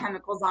toxic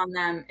chemicals on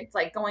them. It's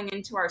like going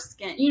into our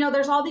skin. You know,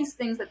 there's all these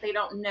things that they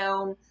don't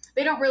know.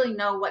 They don't really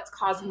know what's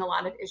causing a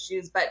lot of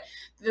issues, but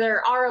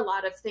there are a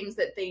lot of things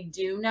that they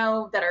do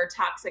know that are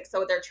toxic.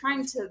 So they're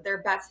trying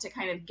their best to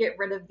kind of get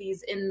rid of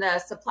these in the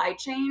supply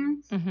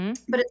chain,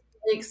 but it's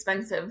really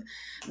expensive.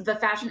 The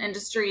fashion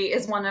industry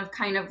is one of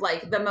kind of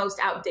like the most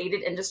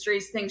outdated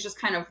industries. Things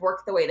just kind of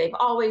work the way they've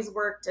always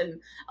worked,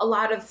 and a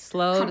lot of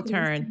slow to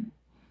turn.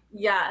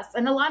 Yes.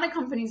 And a lot of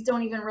companies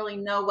don't even really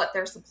know what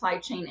their supply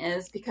chain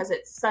is because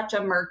it's such a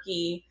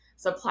murky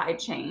supply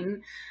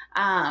chain.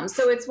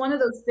 So it's one of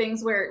those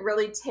things where it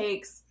really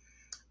takes,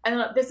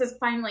 and this is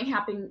finally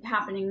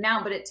happening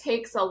now, but it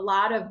takes a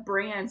lot of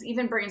brands,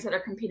 even brands that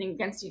are competing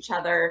against each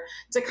other,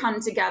 to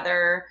come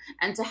together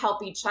and to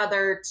help each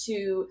other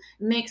to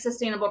make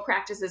sustainable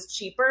practices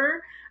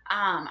cheaper.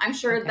 I'm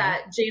sure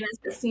that Janice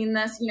has seen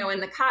this, you know, in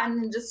the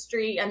cotton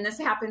industry, and this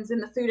happens in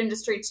the food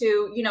industry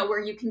too, you know, where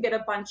you can get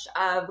a bunch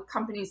of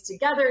companies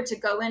together to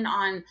go in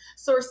on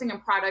sourcing a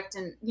product,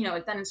 and, you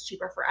know, then it's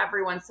cheaper for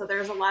everyone. So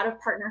there's a lot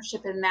of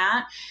partnership in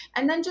that.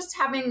 And then just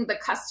having the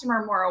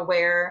customer more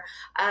aware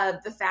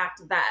of the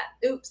fact that,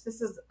 oops,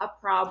 this is a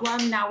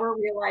problem. Now we're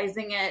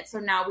realizing it. So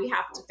now we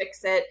have to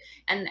fix it.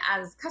 And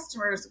as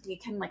customers, we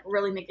can like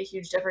really make a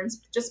huge difference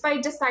just by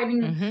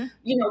deciding,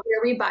 you know,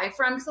 where we buy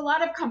from. Because a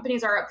lot of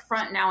companies are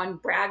upfront now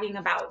and bragging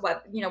about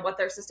what, you know, what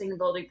their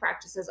sustainability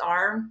practices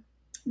are.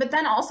 But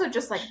then also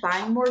just like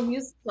buying more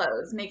used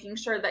clothes, making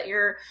sure that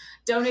you're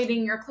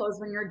donating your clothes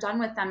when you're done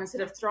with them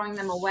instead of throwing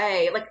them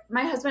away. Like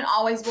my husband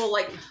always will,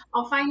 like,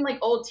 I'll find like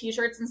old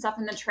t-shirts and stuff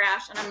in the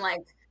trash, and I'm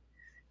like,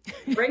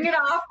 bring it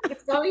off.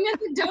 It's going in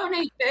the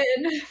donate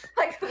bin.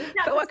 Like,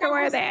 so what can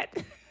wear that?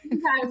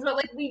 Sometimes, but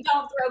like we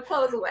don't throw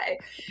clothes away.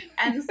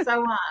 And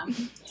so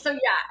yeah,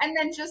 and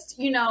then just,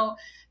 you know,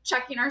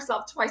 checking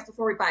ourselves twice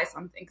before we buy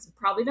something, because we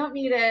probably don't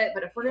need it,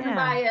 but if we're going to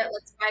buy it,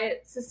 let's buy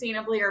it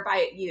sustainably or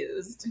buy it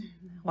used.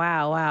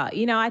 Wow.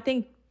 You know, I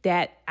think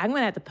that I'm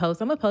going to post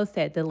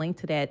the link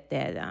to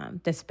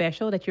that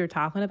special that you're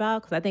talking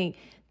about, because I think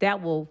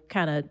that will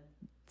kind of,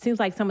 seems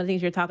like some of the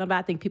things you're talking about,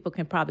 I think people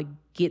can probably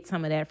get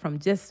some of that from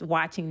just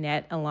watching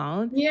that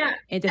alone. Yeah.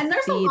 And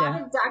there's a lot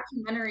of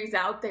documentaries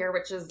out there,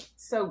 which is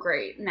so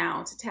great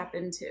now to tap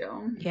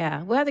into.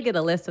 Yeah. We'll have to get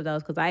a list of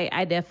those, because I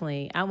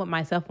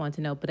myself want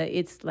to know, but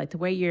it's like the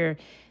way you're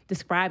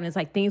describing, it's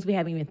like things we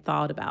haven't even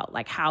thought about,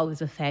 like how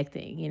it's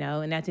affecting, you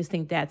know, and I just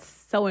think that's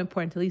so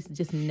important to at least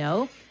just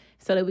know,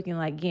 so that we can,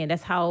 like, again,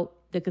 that's how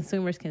the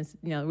consumers can,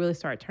 you know, really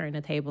start turning the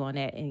table on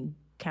that and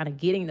kind of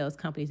getting those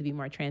companies to be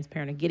more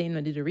transparent and getting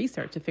them to do the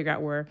research to figure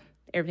out where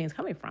everything's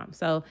coming from.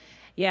 So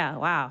yeah,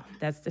 wow,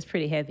 that's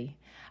pretty heavy.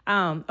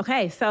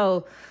 Okay,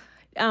 so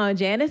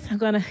Janice, I'm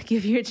going to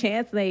give you a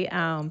chance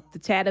to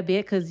chat a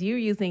bit, because you're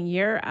using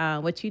your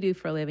what you do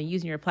for a living,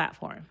 using your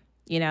platform,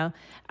 you know,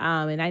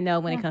 and I know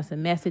when it comes to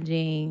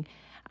messaging,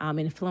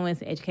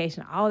 influence,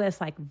 education, all that's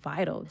like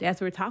vital.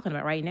 That's what we're talking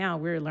about right now.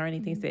 We're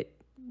learning things that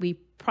we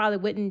probably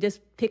wouldn't just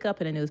pick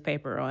up in a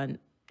newspaper or on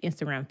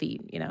Instagram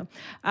feed, you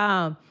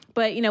know.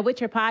 But, you know, with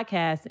your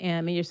podcast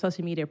and your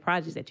social media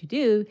projects that you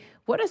do,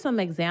 what are some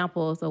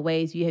examples of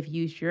ways you have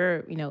used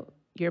your, you know,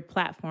 your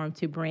platform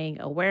to bring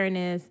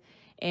awareness.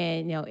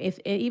 And, if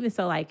even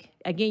so, like,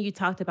 again, you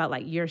talked about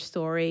like your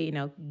story,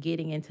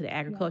 getting into the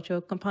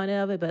agricultural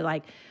component of it, but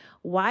like,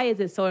 why is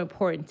it so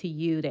important to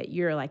you that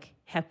you're like,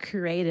 have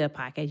created a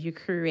podcast, you're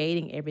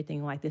creating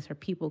everything like this where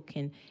people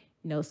can,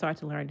 start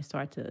to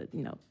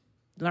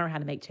learn how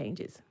to make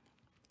changes?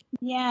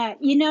 Yeah.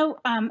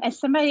 As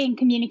somebody in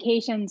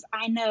communications,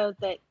 I know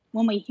that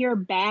when we hear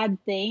bad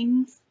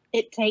things,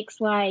 it takes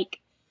like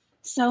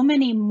so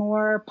many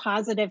more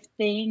positive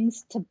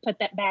things to put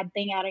that bad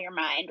thing out of your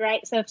mind,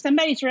 right? So if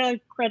somebody's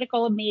really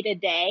critical of me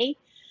today,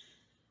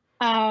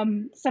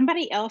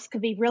 somebody else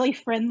could be really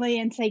friendly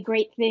and say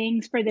great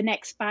things for the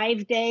next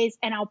 5 days,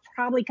 and I'll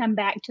probably come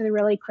back to the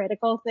really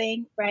critical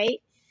thing,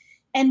 right?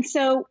 And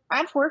so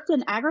I've worked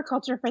in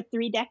agriculture for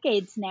 3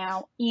 decades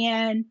now,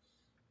 and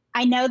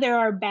I know there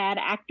are bad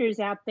actors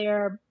out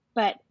there,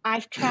 but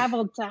I've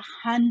traveled to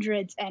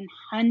hundreds and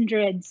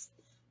hundreds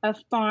of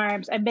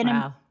farms. I've been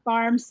in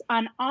farms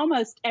on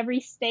almost every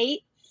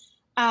state.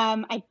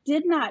 I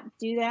did not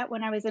do that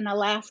when I was in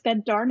Alaska,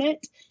 darn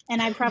it, and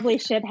I probably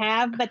should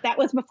have, but that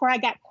was before I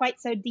got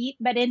quite so deep.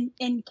 But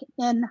in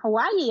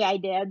Hawaii, I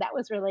did. That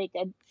was really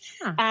good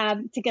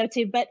to go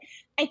to. But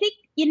I think,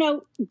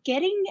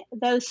 getting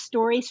those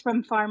stories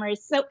from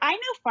farmers. So I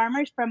know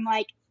farmers from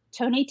like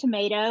Tony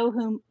Tomato,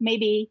 whom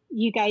maybe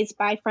you guys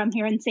buy from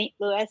here in St.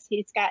 Louis.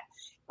 He's got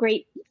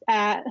great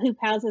hoop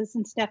houses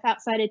and stuff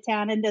outside of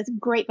town and does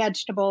great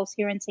vegetables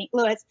here in St.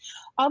 Louis,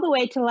 all the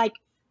way to like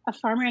a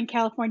farmer in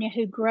California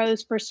who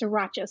grows for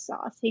sriracha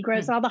sauce. He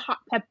grows all the hot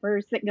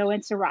peppers that go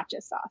in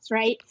sriracha sauce,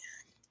 right?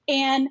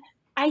 And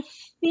I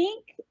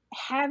think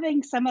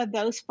having some of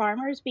those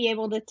farmers be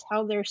able to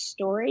tell their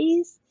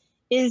stories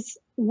is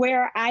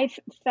where I've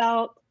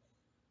felt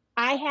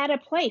I had a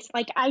place.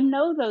 Like, I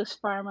know those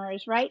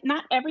farmers, right?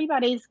 Not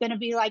everybody's going to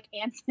be like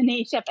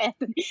Chef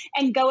Anthony,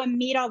 and go and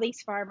meet all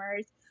these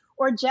farmers.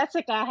 Or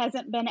Jessica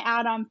hasn't been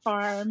out on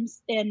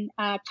farms in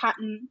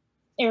cotton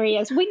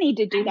areas. We need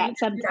to do that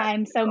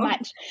sometime so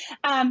much.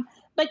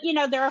 But,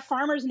 there are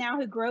farmers now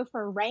who grow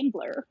for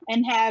Wrangler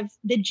and have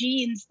the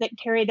genes that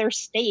carry their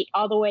state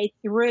all the way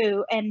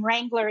through. And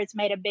Wrangler has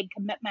made a big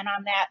commitment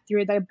on that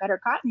through the Better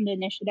Cotton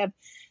Initiative.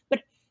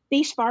 But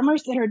these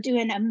farmers that are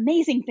doing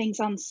amazing things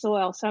on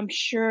soil. So I'm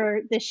sure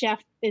the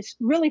chef is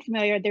really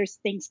familiar. There's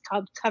things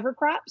called cover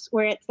crops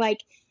where it's like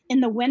in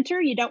the winter,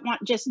 you don't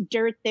want just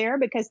dirt there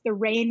because the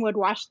rain would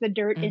wash the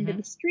dirt into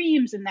the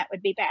streams and that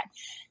would be bad.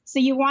 So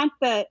you want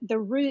the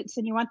roots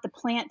and you want the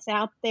plants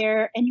out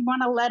there and you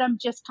want to let them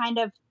just kind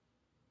of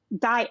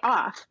die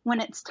off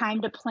when it's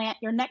time to plant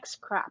your next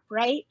crop,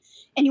 right?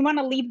 And you want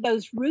to leave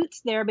those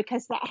roots there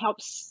because that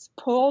helps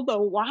pull the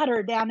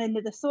water down into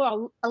the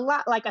soil a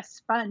lot like a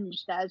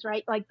sponge does,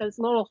 right? Like those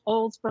little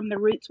holes from the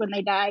roots when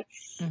they die,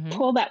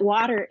 pull that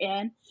water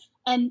in.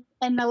 And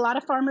a lot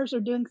of farmers are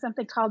doing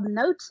something called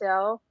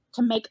no-till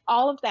to make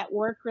all of that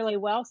work really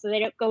well. So they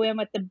don't go in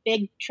with the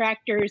big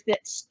tractors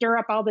that stir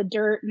up all the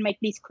dirt and make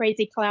these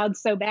crazy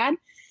clouds so bad.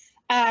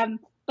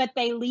 But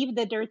they leave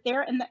the dirt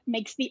there, and that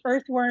makes the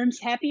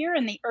earthworms happier,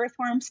 and the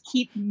earthworms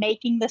keep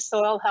making the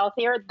soil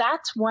healthier.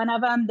 That's one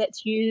of them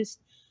that's used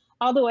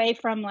all the way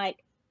from like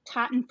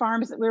cotton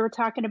farms that we were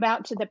talking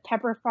about to the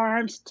pepper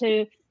farms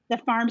to the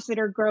farms that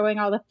are growing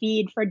all the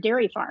feed for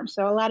dairy farms.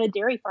 So a lot of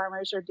dairy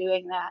farmers are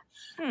doing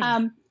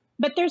that.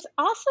 But there's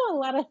also a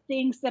lot of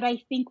things that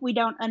I think we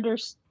don't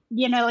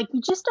understand, like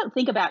you just don't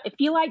think about. If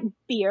you like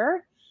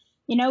beer,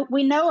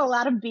 we know a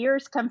lot of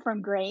beers come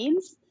from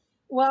grains.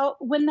 Well,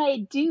 when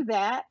they do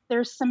that,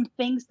 there's some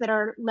things that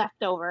are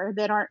left over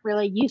that aren't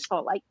really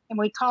useful. And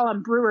we call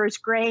them brewer's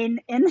grain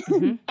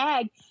in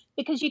ag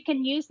because you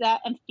can use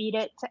that and feed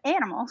it to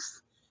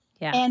animals.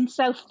 Yeah. And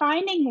so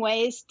finding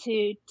ways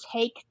to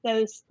take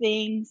those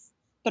things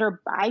that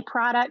are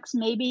byproducts,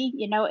 maybe,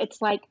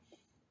 it's like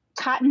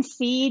cotton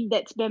seed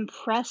that's been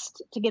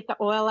pressed to get the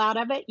oil out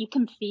of it. You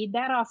can feed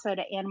that also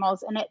to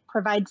animals, and it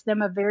provides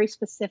them a very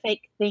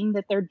specific thing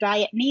that their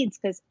diet needs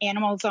because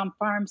animals on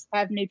farms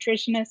have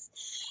nutritionists,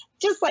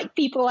 just like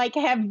people like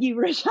have you,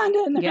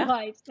 Rashonda, in their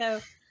life. So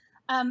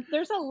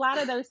there's a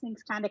lot of those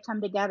things kind of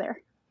come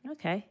together.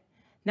 Okay.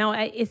 Now,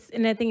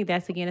 and I think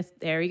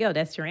there you go.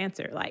 That's your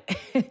answer. Like,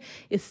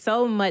 it's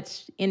so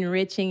much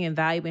enriching and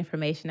valuable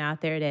information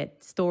out there,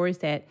 that stories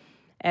that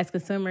as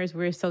consumers,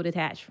 we're so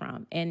detached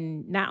from.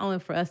 And not only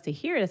for us to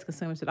hear it as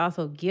consumers, but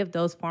also give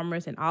those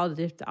farmers and all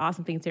the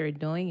awesome things they're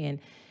doing and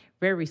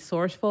very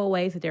resourceful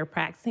ways that they're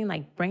practicing,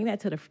 like bring that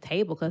to the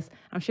table, because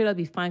I'm sure there'll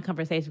be fun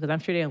conversations, because I'm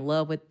sure they're in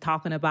love with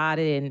talking about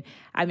it. And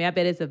I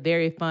bet it's a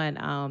very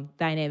fun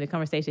dynamic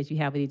conversation that you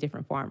have with these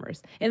different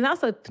farmers. And it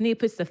also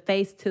puts the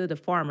face to the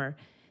farmer.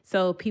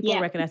 So people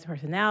recognize the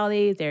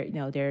personalities,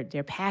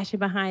 their passion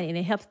behind it, and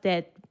it helps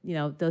that,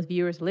 those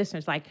viewers,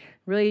 listeners, like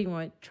really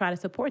want to try to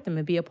support them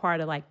and be a part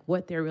of like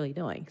what they're really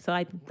doing. So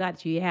I'm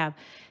glad you have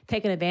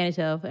taken advantage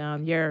of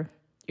your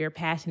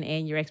passion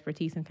and your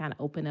expertise and kind of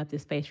open up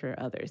this space for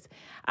others.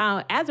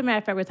 As a matter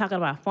of fact, we're talking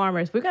about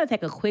farmers. We're going to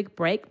take a quick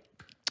break.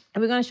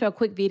 And we're going to show a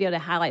quick video to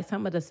highlight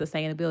some of the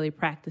sustainability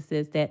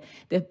practices that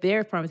the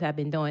dairy farmers have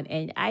been doing.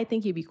 And I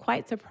think you'd be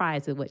quite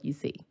surprised at what you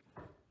see.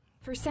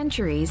 For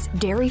centuries,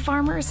 dairy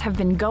farmers have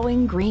been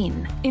going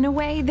green. In a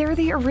way, they're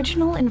the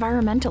original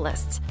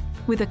environmentalists,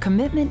 with a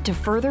commitment to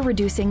further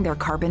reducing their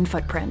carbon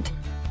footprint.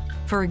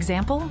 For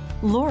example,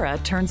 Laura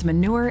turns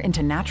manure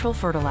into natural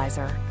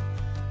fertilizer.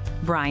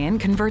 Brian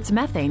converts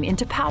methane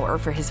into power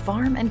for his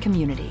farm and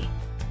community.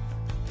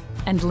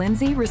 And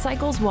Lindsay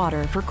recycles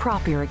water for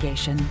crop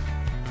irrigation.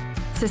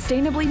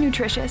 Sustainably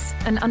nutritious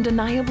and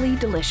undeniably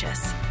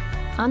delicious.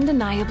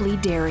 Undeniably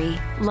dairy.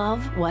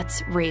 Love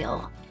what's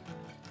real.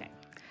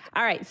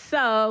 All right,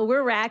 so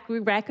we're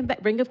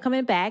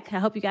coming back. I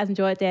hope you guys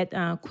enjoyed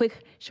that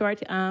quick,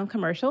 short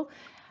commercial.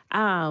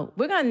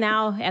 We're going to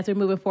now, as we're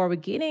moving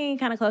forward, getting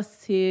kind of close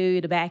to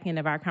the back end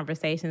of our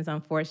conversations,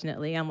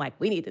 unfortunately. I'm like,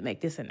 we need to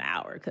make this an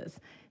hour because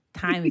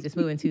time is just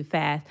moving too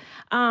fast.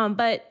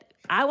 But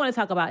I want to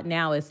talk about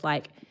now is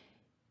like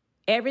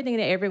everything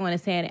that everyone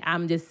is saying,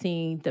 I'm just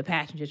seeing the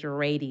passion just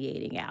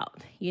radiating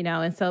out, you know?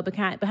 And so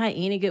behind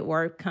any good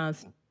work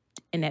comes,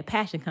 and that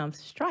passion comes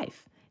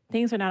strife.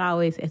 Things are not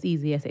always as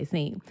easy as they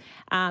seem.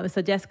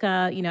 So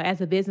Jessica, you know,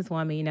 as a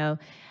businesswoman, you know,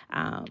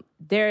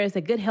 there is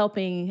a good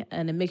helping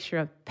and a mixture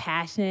of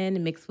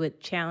passion mixed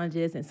with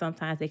challenges, and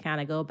sometimes they kind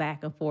of go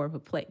back and forth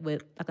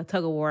with like a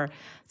tug of war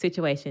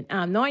situation.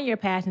 Knowing your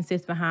passion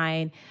sits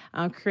behind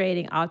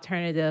creating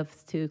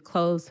alternatives to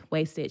clothes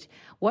wastage.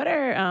 What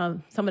are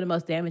some of the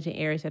most damaging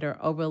areas that are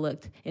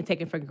overlooked and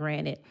taken for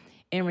granted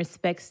in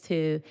respects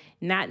to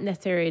not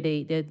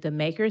necessarily the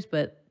makers,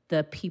 but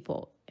the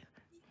people?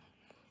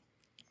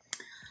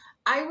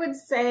 I would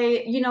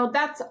say, you know,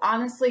 that's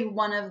honestly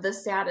one of the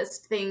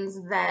saddest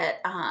things that,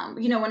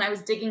 you know, when I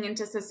was digging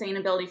into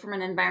sustainability from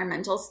an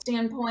environmental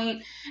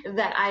standpoint,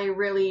 that I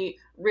really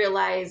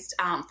realized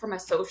from a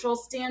social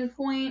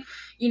standpoint,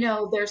 you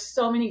know, there's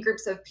so many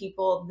groups of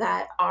people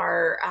that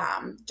are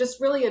just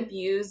really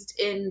abused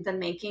in the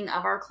making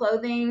of our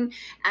clothing.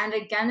 And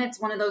again, it's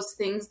one of those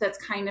things that's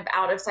kind of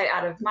out of sight,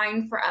 out of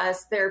mind for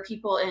us. There are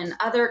people in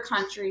other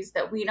countries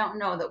that we don't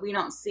know, that we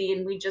don't see,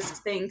 and we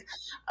just think,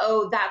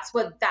 oh, that's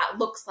what that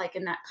looks like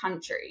in that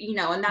country, you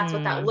know, and that's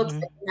what that looks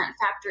like in that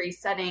factory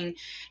setting.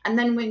 And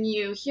then when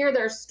you hear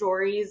their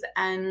stories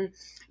and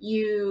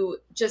you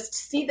just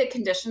see the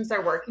conditions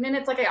they're working in,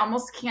 it's like I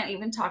almost can't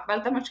even talk about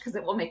it that much because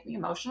it will make me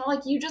emotional.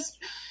 Like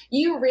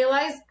you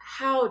realize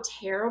how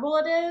terrible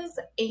it is.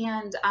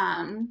 And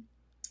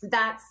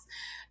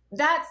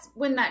that's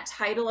when that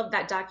title of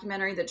that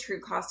documentary, The True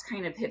Cost,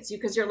 kind of hits you,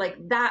 because you're like,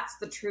 that's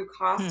the true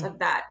cost of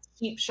that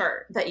cheap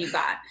shirt that you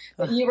got.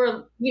 That you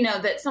were, you know,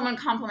 that someone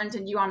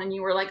complimented you on and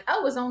you were like,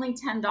 oh, it was only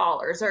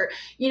 $10, or,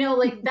 you know,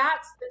 like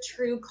that's the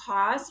true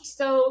cost.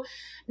 So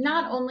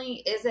not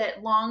only is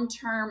it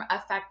long-term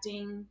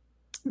affecting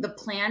the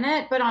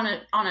planet, but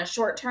on a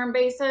short-term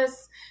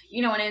basis,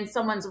 you know, and in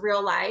someone's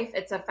real life,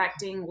 it's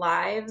affecting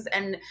lives.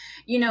 And,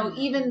 you know,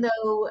 even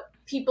though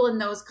people in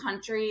those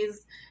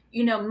countries,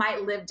 you know,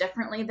 might live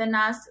differently than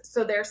us,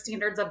 so their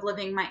standards of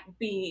living might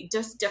be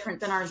just different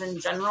than ours in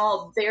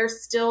general, they're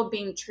still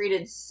being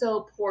treated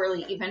so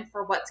poorly, even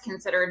for what's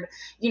considered,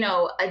 you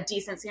know, a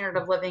decent standard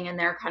of living in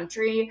their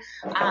country,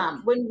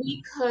 when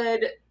we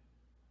could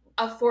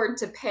afford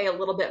to pay a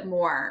little bit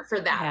more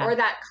for that, or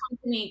that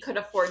company could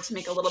afford to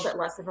make a little bit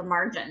less of a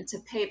margin to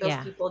pay those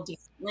people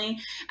decently,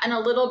 and a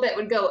little bit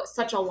would go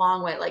such a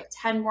long way, like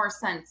 10 more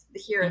cents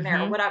here and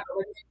there, whatever,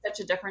 would make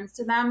such a difference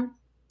to them.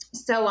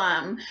 So,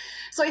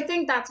 so I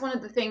think that's one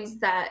of the things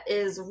that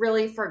is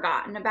really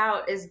forgotten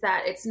about, is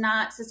that it's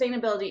not,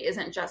 sustainability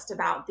isn't just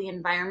about the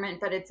environment,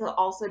 but it's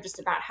also just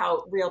about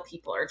how real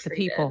people are treated.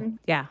 The people.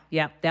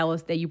 Yeah. That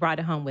was that you brought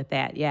it home with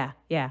that. Yeah.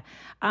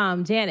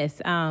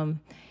 Janice,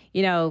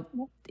 you know,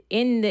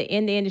 in the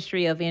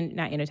industry of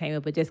not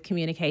entertainment, but just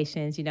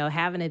communications, you know,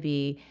 having to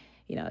be,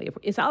 you know,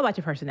 it's all about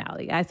your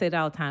personality. I say it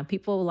all the time.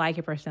 People like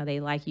your personality, they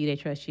like you, they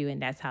trust you,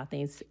 and that's how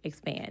things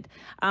expand.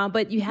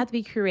 But you have to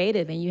be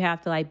creative, and you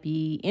have to like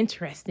be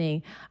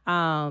interesting.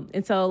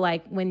 And so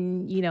like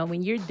when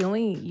you're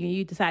doing,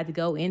 you decide to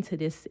go into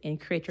this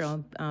and create your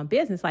own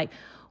business, like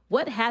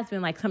what has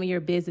been like some of your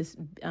biggest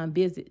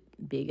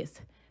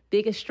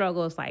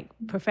struggles, like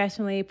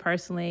professionally,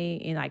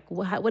 personally, and like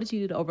what did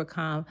you do to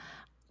overcome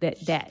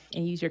that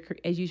and use your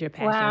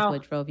passion as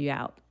what drove you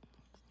out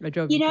or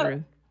drove you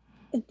through?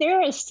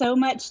 There is so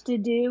much to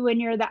do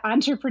when you're the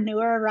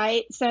entrepreneur,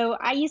 right? So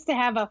I used to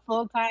have a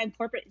full-time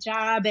corporate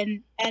job,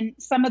 and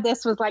some of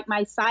this was like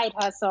my side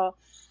hustle.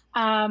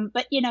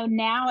 But, you know,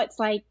 now it's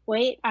like,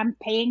 wait, I'm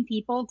paying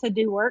people to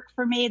do work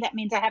for me. That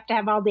means I have to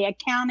have all the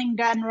accounting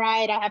done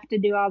right. I have to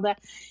do all the,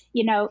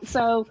 you know,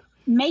 so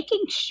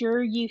making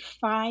sure you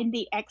find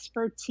the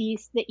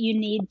expertise that you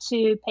need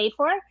to pay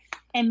for,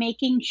 and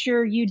making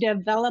sure you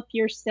develop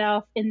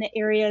yourself in the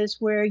areas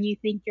where you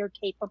think you're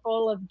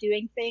capable of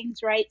doing things,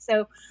 right?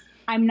 So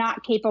I'm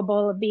not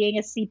capable of being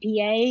a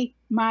CPA.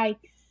 I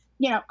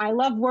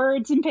love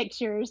words and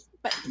pictures,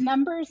 but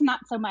numbers,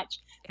 not so much.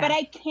 Yeah. But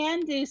I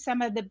can do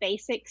some of the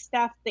basic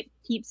stuff that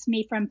keeps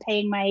me from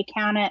paying my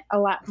accountant a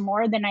lot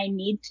more than I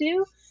need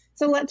to.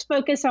 So let's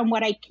focus on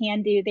what I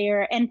can do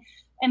there. And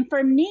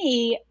for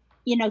me,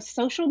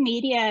 social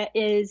media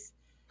is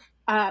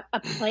a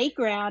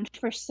playground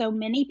for so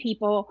many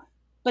people,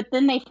 but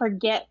then they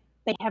forget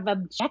they have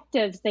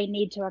objectives they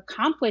need to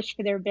accomplish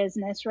for their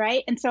business,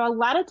 right? And so a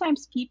lot of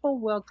times people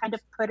will kind of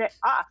put it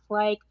off,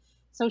 like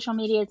social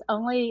media is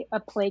only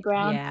a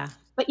playground. Yeah.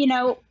 But,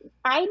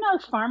 I know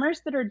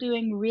farmers that are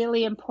doing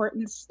really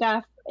important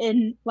stuff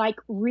in like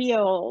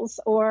Reels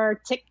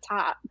or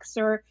TikToks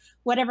or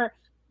whatever,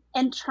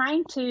 and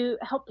trying to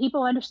help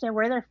people understand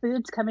where their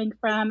food's coming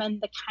from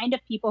and the kind of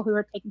people who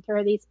are taking care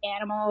of these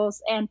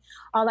animals and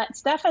all that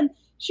stuff. And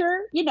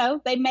sure,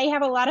 they may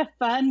have a lot of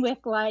fun with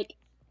like,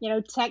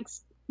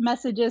 text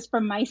messages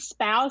from my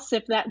spouse,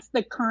 if that's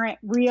the current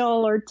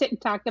Reel or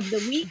TikTok of the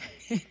week.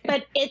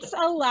 But it's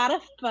a lot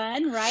of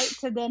fun, right?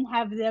 To then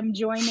have them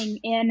joining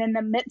in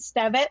the midst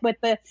of it with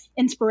the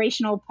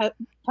inspirational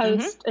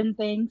post and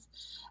things.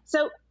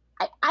 So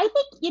I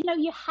think,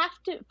 you have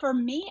to, for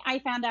me, I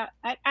found out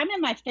I'm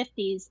in my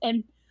 50s,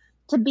 and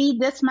to be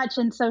this much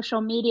in social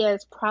media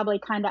is probably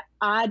kind of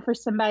odd for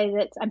somebody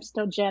I'm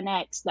still Gen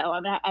X, though.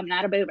 I'm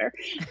not a boomer,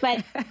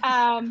 but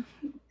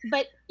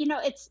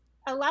it's,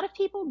 a lot of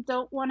people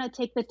don't want to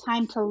take the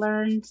time to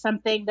learn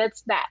something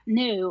that's that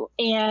new.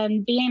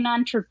 And being an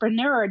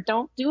entrepreneur,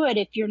 don't do it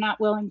if you're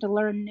not willing to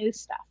learn new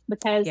stuff,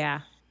 because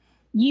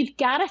you've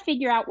got to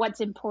figure out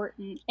what's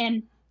important.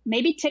 And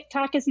maybe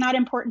TikTok is not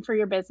important for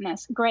your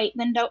business. Great.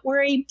 Then don't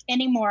worry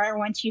anymore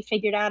once you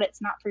figured out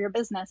it's not for your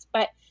business.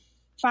 But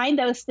find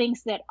those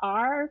things that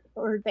are,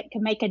 or that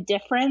can make a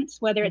difference,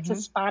 whether it's a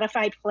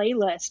Spotify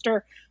playlist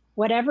or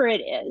whatever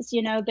it is.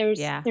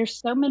 There's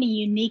so many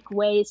unique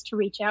ways to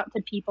reach out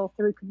to people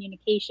through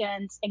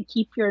communications and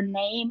keep your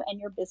name and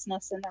your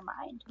business in their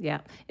mind.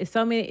 Yeah. It's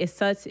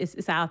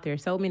out there.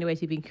 So many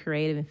ways you can be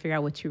creative and figure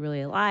out what you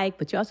really like,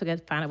 but you also got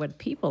to find out what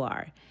people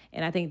are.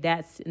 And I think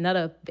that's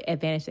another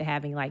advantage to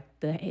having like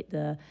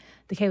the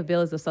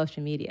capabilities of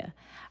social media.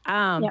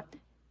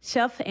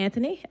 Chef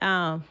Anthony,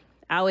 I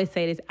always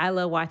say this, I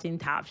love watching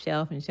Top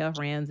Chef and Chef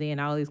Ramsay and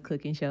all these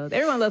cooking shows.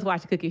 Everyone loves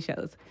watching cooking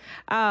shows.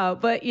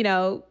 But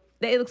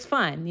it looks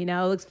fun,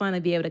 it looks fun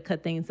to be able to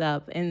cut things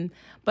up.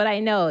 But I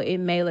know it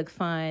may look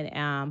fun,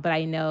 but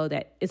I know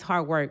that it's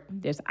hard work.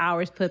 There's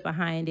hours put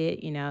behind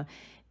it,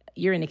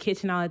 you're in the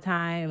kitchen all the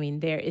time. I mean,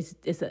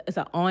 it's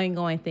an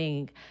ongoing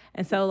thing.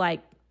 And so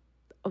like,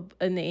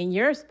 in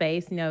your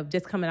space,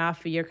 just coming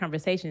off of your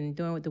conversation,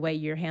 doing with the way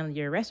you're handling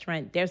your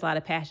restaurant, there's a lot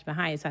of passion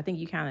behind it. So I think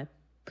you kind of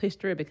push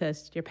through it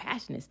because your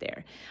passion is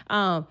there.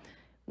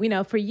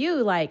 For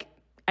you, like,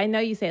 I know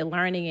you said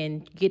learning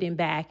and getting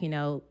back,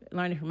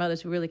 learning from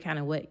others really kind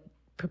of what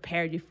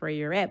prepared you for where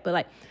you're at. But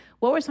like,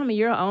 what were some of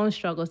your own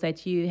struggles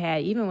that you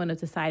had, even when it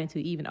was deciding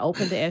to even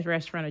open the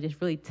restaurant or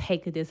just really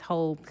take this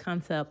whole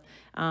concept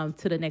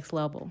to the next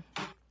level?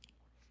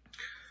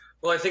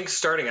 Well, I think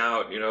starting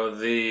out,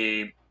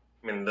 the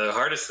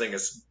hardest thing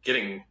is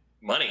getting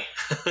money.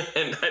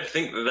 And I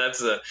think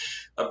that's a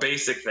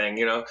basic thing,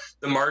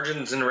 the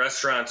margins in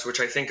restaurants, which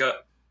I think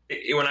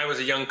when I was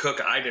a young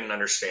cook, I didn't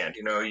understand.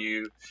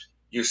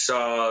 You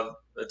saw,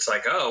 it's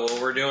like, oh,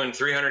 well, we're doing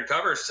 300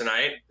 covers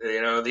tonight.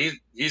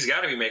 He's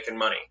got to be making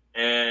money.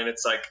 And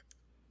it's like,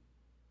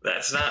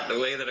 that's not the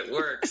way that it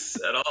works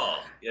at all.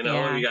 You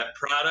got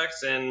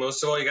products, and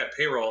most of all, you got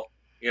payroll,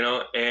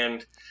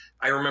 and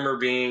I remember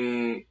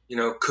being,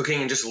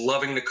 cooking and just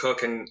loving to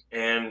cook.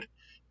 And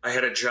I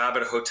had a job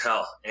at a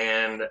hotel,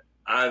 and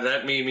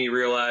that made me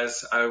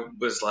realize, I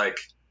was like,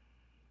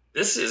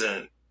 this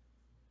isn't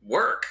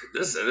work.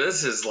 This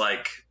is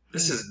like,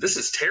 this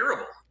is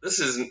terrible. This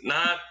is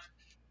not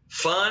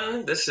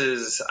fun. This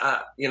is,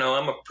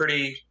 I'm a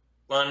pretty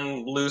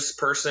fun, loose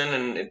person.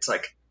 And it's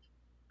like,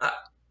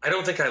 I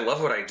don't think I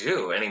love what I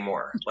do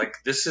anymore. Like,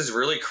 this is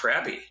really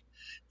crappy.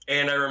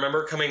 And I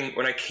remember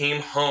when I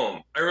came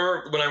home, I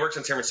remember when I worked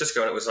in San Francisco,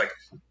 and it was like,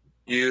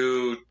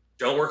 you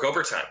don't work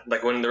overtime.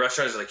 Like, when the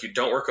restaurant is like, you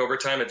don't work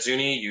overtime at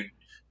Zuni,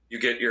 you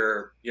get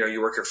your,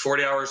 you work your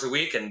 40 hours a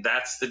week, and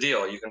that's the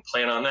deal. You can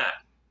plan on that.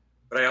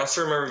 But I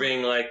also remember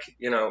being like,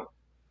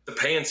 the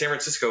pay in San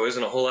Francisco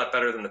isn't a whole lot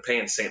better than the pay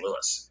in St.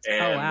 Louis.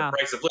 And the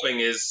price of living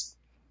is,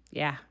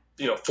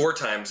 4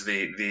 times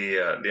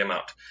the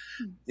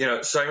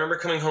amount. So I remember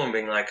coming home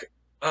being like,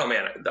 oh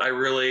man,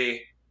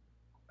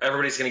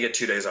 everybody's going to get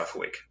 2 days off a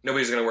week.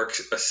 Nobody's going to work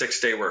a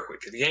 6-day work week.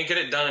 If you can't get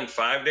it done in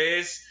 5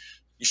 days,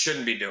 you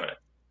shouldn't be doing it.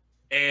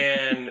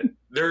 And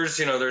there's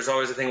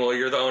always a thing, well,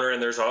 you're the owner,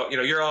 and there's all,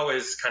 you're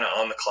always kind of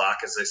on the clock,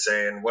 as they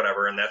say, and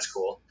whatever, and that's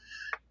cool.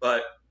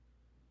 But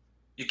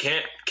you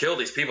can't kill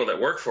these people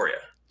that work for you.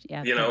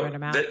 Yeah,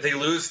 they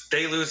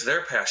lose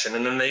their passion,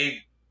 and then they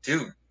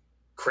do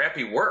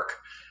crappy work,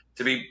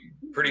 to be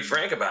pretty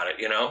frank about it,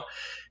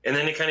 And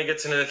then it kind of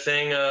gets into the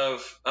thing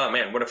of, oh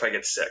man, what if I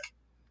get sick?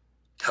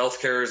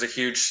 Healthcare is a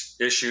huge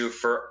issue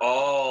for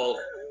all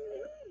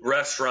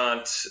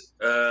restaurants,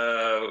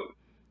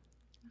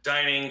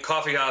 dining,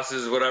 coffee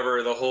houses,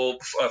 whatever, the whole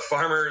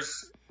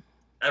farmers,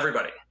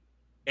 everybody.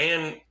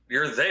 And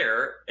you're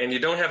there, and you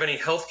don't have any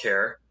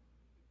healthcare,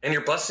 and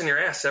you're busting your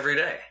ass every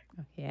day.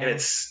 and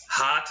it's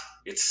hot,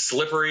 it's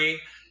slippery,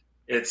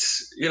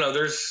 it's, you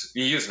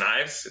use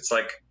knives. It's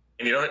like,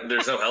 and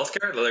there's no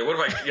healthcare. Like, what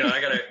if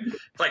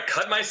if I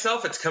cut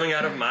myself, it's coming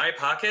out of my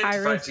pocket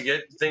to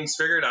get things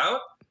figured out,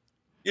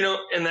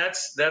 and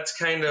that's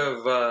kind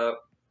of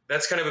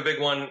a big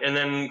one. And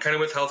then kind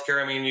of with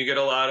healthcare, I mean, you get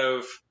a lot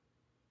of,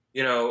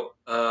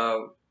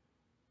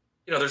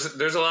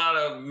 there's a lot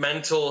of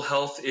mental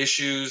health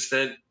issues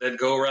that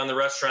go around the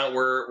restaurant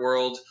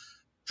world,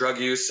 drug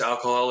use,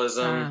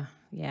 alcoholism,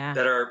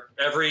 that are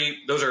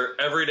those are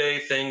everyday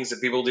things that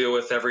people deal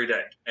with every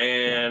day.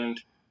 And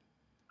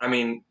I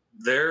mean,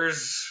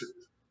 there's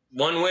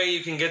one way you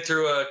can get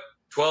through a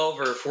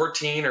 12 or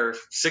 14 or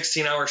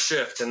 16 hour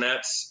shift. And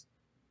that's,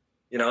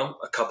 a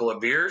couple of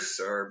beers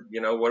or,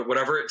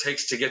 whatever it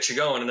takes to get you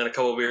going. And then a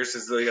couple of beers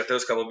is you got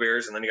those couple of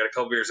beers, and then you got a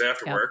couple of beers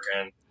after work.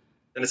 And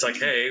then it's like,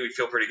 hey, we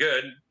feel pretty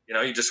good.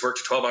 You just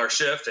worked a 12-hour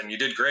shift and you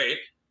did great.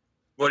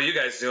 What are you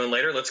guys doing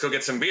later? Let's go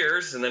get some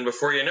beers. And then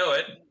before you know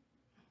it,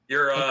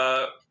 you're,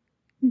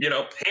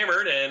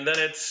 hammered, and then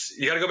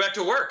you got to go back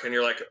to work, and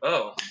you're like,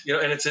 oh,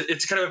 and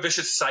it's kind of a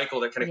vicious cycle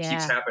that kind of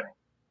keeps happening.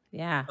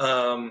 Yeah.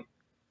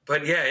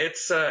 But yeah,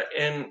 it's,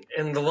 and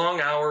the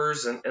long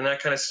hours and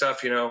that kind of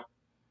stuff,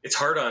 it's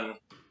hard on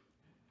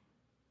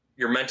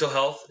your mental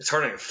health. It's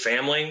hard on your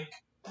family.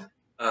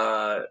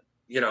 I'm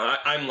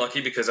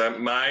lucky because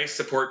my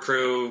support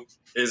crew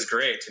is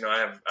great.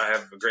 I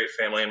have a great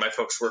family, and my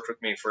folks worked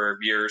with me for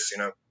years,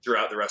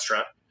 throughout the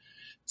restaurant.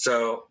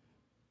 So,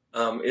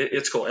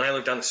 it's cool. And I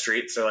live down the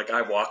street. So like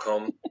I walk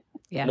home.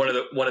 Yeah.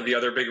 One of the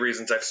other big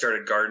reasons I've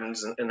started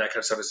gardens and that kind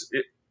of stuff is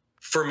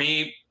for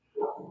me,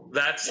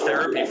 that's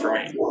therapy for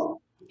me.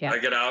 Yeah. I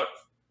get out,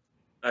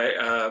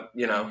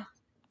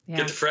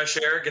 get the fresh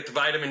air, get the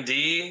vitamin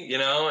D,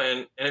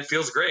 and it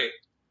feels great.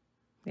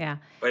 Yeah.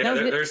 But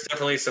there's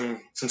definitely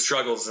some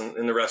struggles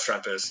in the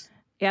restaurant biz.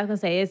 Yeah, I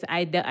was going to say,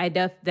 I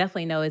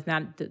definitely know it's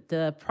not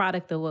the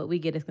product of what we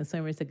get as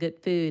consumers, the good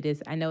food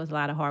is, I know it's a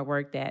lot of hard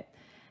work that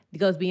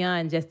goes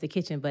beyond just the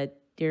kitchen,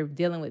 but they're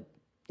dealing with,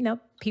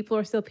 people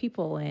are still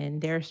people, and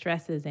their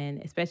stresses,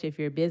 and especially if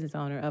you're a business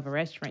owner of a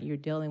restaurant, you're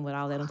dealing with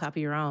all that on top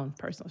of your own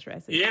personal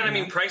stresses. Yeah, and I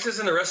mean, prices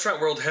in the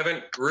restaurant world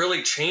haven't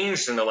really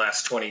changed in the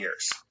last 20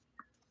 years.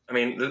 I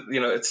mean,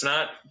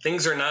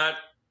 things are not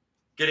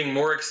getting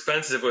more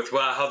expensive with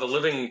how the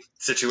living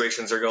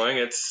situations are going.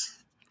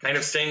 It's kind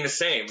of staying the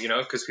same,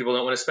 because people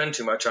don't want to spend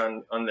too much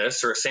on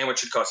this, or a sandwich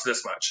should cost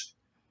this much.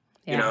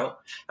 Yeah.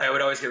 I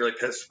would always get really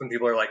pissed when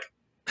people are like,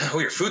 oh,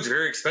 your food's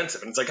very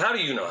expensive. And it's like, how do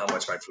you know how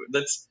much my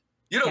food?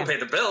 You don't pay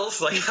the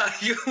bills. Like, how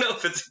do you know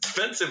if it's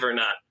expensive or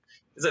not?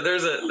 Is that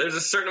there's a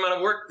certain amount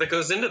of work that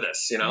goes into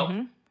this,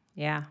 Mm-hmm.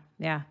 Yeah.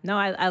 Yeah. No,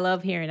 I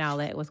love hearing all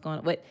that. What's going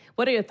on?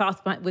 What are your thoughts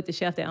with the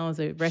chef that owns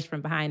a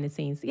restaurant behind the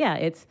scenes? Yeah,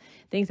 it's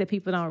things that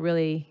people don't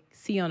really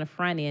see on the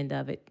front end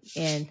of it.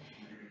 And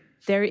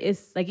there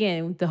is,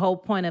 again, the whole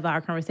point of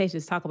our conversation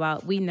is talk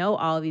about, we know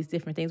all of these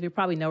different things. We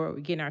probably know what we're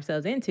getting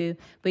ourselves into,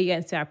 but you get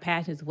into our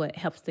passions, what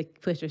helps to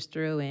push us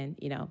through and,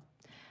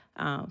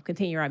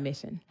 continue our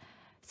mission.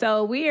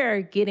 So we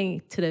are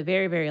getting to the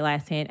very, very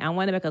last hint. I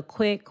want to make a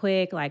quick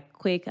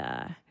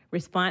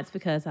response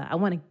because I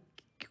want to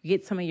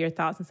get some of your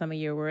thoughts and some of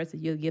your words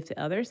that you'll give to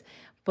others.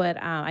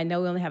 But I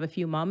know we only have a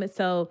few moments,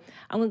 so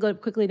I'm going to go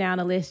quickly down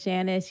the list,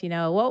 Janice.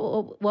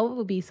 What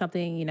would be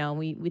something,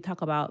 we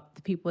talk about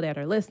the people that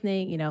are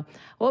listening, what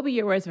would be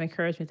your words of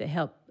encouragement to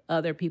help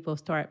other people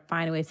start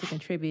finding ways to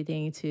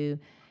contributing to,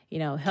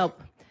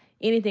 help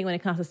anything when it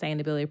comes to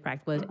sustainability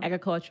practice, whether it's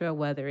agriculture,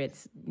 whether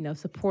it's,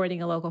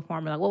 supporting a local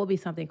farmer? Like, what would be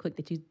something quick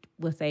that you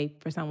would say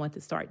for someone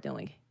to start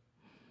doing?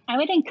 I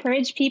would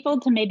encourage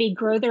people to maybe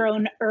grow their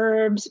own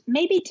herbs,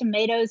 maybe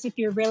tomatoes if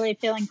you're really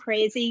feeling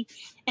crazy.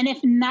 And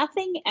if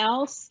nothing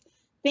else,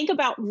 think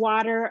about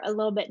water a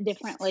little bit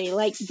differently.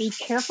 Like, be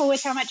careful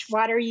with how much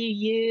water you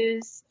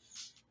use.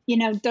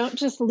 Don't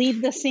just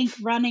leave the sink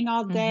running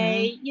all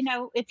day.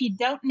 Mm-hmm. If you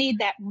don't need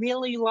that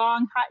really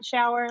long hot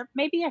shower,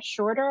 maybe a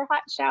shorter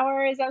hot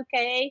shower is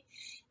okay.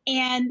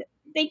 And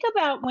think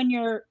about when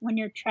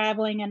you're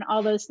traveling and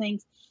all those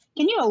things.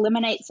 Can you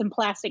eliminate some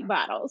plastic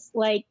bottles?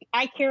 Like,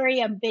 I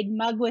carry a big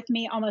mug with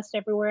me almost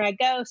everywhere I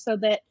go so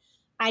that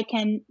I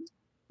can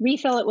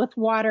refill it with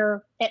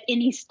water at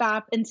any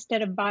stop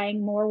instead of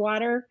buying more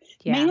water,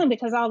 mainly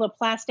because all the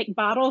plastic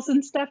bottles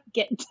and stuff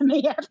get to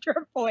me after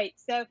a point.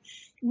 So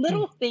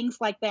little things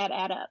like that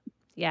add up.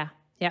 Yeah.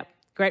 Yep.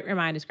 Great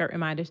reminders.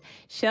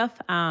 Chef,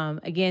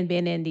 again,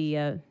 being in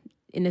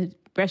the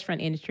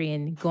restaurant industry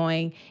and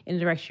going in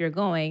the direction you're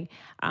going,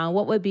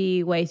 what would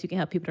be ways you can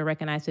help people to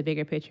recognize the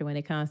bigger picture when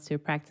it comes to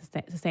practice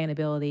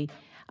sustainability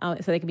so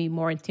they can be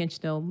more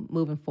intentional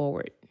moving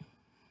forward?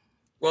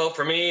 Well,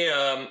 for me,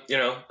 I'm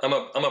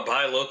a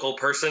buy local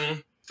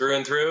person through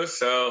and through.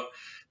 So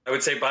I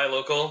would say buy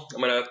local.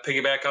 I'm going to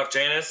piggyback off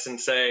Janice and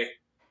say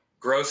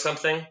grow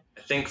something.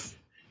 I think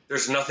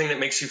there's nothing that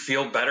makes you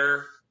feel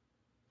better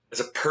as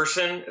a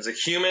person, as a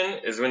human,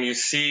 is when you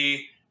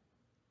see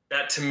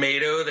that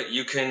tomato that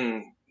you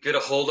can get a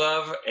hold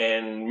of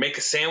and make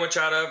a sandwich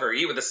out of, or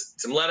eat with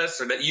some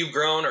lettuce, or that you've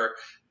grown, or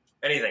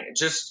anything. It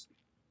just,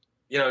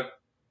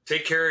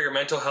 take care of your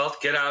mental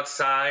health, get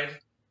outside,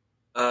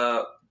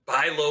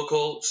 buy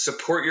local,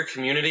 support your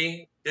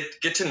community,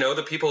 get to know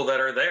the people that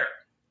are there.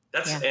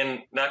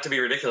 And not to be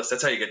ridiculous,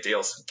 that's how you get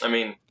deals. I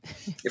mean,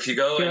 if you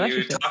go and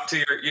you talk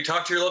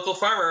to your local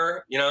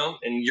farmer,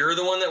 and you're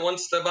the one that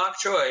wants the bok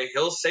choy,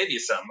 he'll save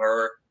you some.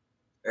 Or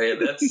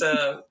that's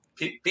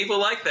people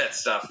like that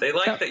stuff. They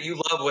like that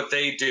you love what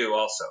they do.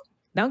 Also,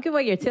 don't give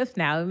away your tips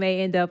now. We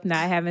may end up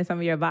not having some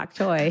of your bok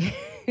choy.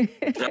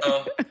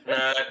 No,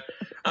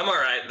 I'm all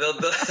right.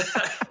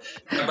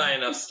 I buy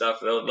enough stuff.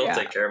 They'll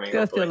take care of me.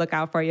 They'll still look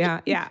out for you,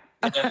 huh? Yeah.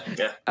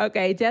 Yeah.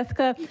 Okay,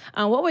 Jessica,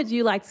 what would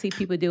you like to see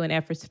people do in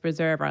efforts to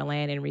preserve our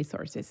land and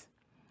resources?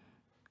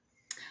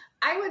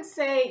 I would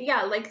say,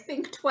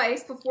 think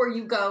twice before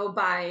you go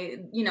buy,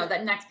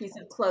 that next piece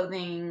of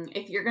clothing.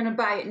 If you're going to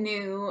buy it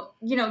new,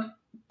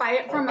 buy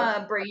it from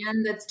a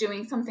brand that's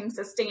doing something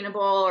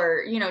sustainable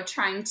or,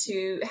 trying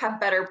to have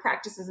better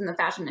practices in the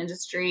fashion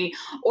industry,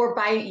 or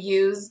buy it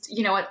used,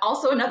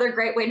 also another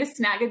great way to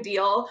snag a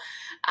deal.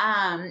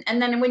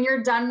 And then when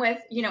you're done with,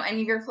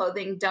 any of your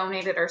clothing,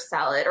 donate it or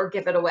sell it or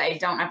give it away.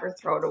 Don't ever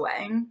throw it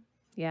away.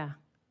 Yeah.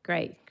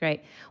 Great.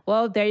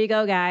 Well, there you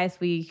go, guys.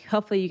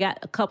 Hopefully you got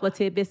a couple of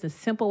tidbits and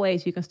simple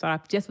ways you can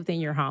start just within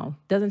your home.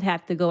 Doesn't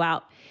have to go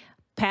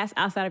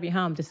outside of your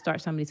home to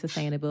start some of these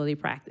sustainability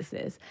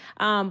practices.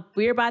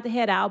 We're about to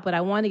head out, but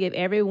I want to give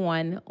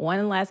everyone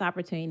one last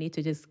opportunity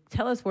to just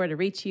tell us where to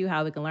reach you,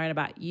 how we can learn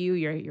about you,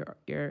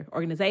 your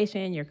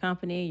organization, your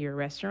company, your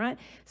restaurant,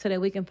 so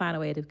that we can find a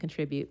way to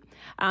contribute.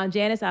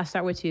 Janice, I'll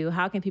start with you.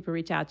 How can people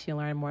reach out to you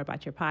and learn more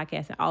about your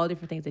podcast and all the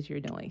different things that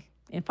you're doing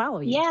and follow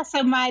you? Yeah,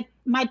 so my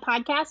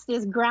podcast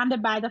is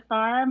Grounded by the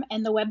Farm,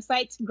 and the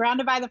website's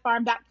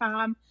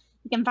groundedbythefarm.com.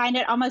 You can find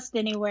it almost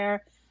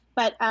anywhere.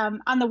 But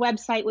on the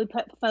website, we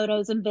put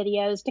photos and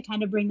videos to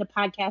kind of bring the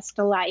podcast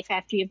to life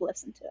after you've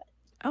listened to it.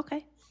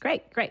 Okay,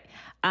 great.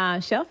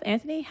 Chef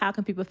Anthony, how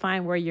can people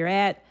find where you're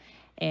at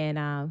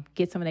and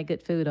get some of that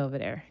good food over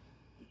there?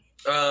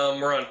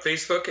 We're on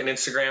Facebook and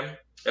Instagram.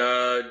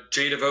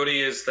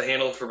 JDevote is the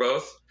handle for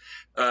both.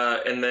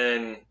 And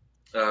then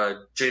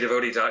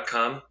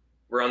jdevote.com.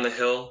 We're on the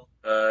hill,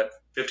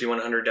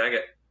 5100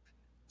 Daggett.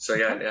 So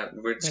yeah,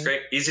 it's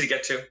great. Easy to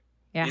get to.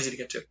 Yeah. Easy to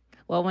get to.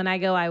 Well, when I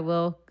go, I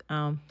will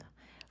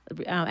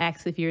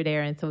ask if you're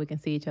there, and so we can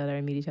see each other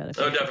and meet each other.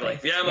 Oh, definitely.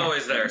 Yeah, I'm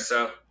always there.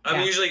 So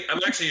I'm actually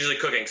usually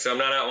cooking, so I'm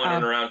not out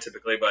wandering around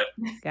typically, but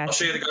I'll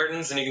show you the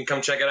gardens and you can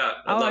come check it out.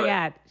 Oh my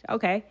God.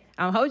 Okay.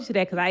 I'll hold you to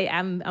that because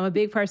I'm a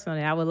big person on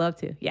it. I would love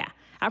to. Yeah.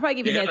 I'll probably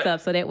give you a heads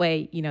up so that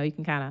way, you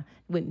can kind of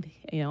wouldn't,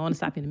 want to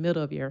stop you in the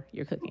middle of your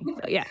cooking.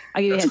 So yeah,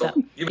 I'll give you a heads up.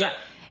 You bet.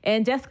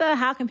 And Jessica,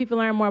 how can people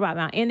learn more about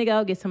Mount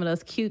Indigo? Get some of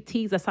those cute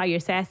teas. I saw your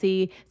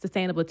sassy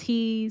sustainable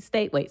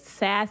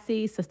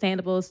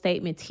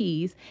statement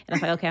teas. And I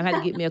was like, okay, I'm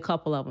going to get me a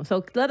couple of them.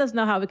 So let us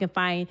know how we can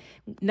find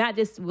not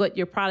just what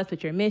your products,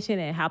 but your mission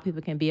and how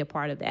people can be a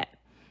part of that.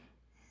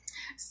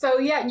 So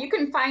yeah, you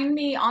can find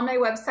me on my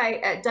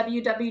website at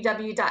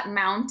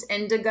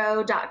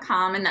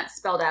www.mountindigo.com, and that's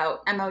spelled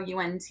out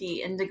MOUNT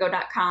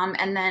indigo.com.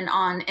 And then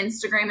on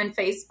Instagram and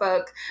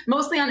Facebook,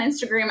 mostly on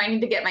Instagram. I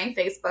need to get my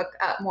Facebook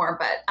up more,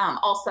 but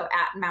also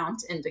at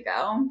Mount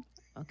Indigo.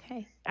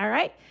 Okay. All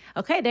right.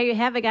 Okay. There you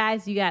have it,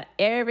 guys. You got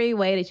every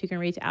way that you can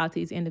reach out to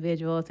these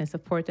individuals and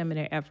support them in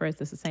their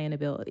efforts of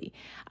sustainability.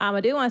 I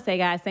do want to say,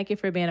 guys, thank you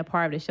for being a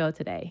part of the show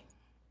today.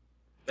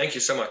 Thank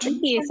you so much.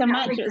 Thank you so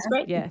much. It was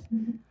great. Yes.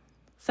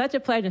 Such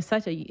a pleasure,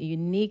 such a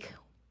unique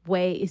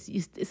way. I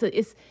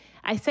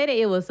say that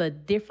it was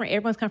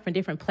everyone's come from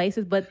different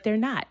places, but they're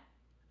not.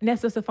 And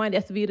that's just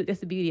that's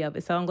the beauty of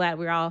it. So I'm glad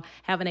we're all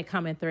having a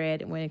common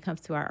thread when it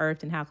comes to our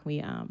earth and how can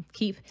we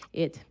keep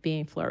it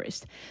being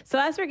flourished. So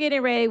as we're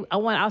getting ready, I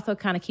want to also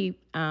kind of keep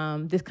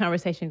this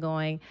conversation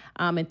going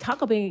and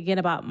talk again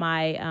about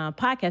my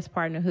podcast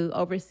partner who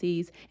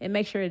oversees and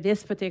make sure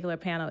this particular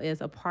panel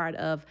is a part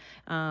of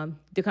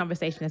the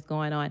conversation that's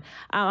going on.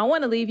 I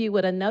want to leave you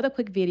with another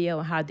quick video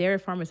on how dairy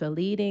farmers are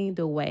leading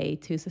the way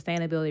to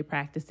sustainability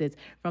practices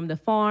from the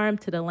farm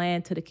to the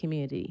land to the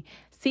community.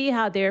 See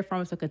how dairy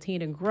farmers will continue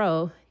to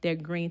grow their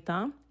green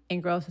thumb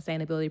and grow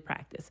sustainability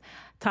practice.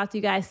 Talk to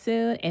you guys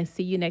soon and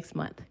see you next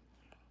month.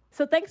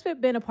 So thanks for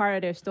being a part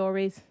of their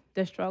stories,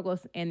 their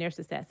struggles, and their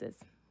successes.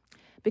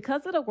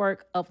 Because of the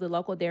work of the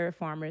local dairy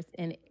farmers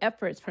and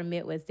efforts from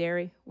Midwest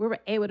Dairy, we were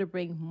able to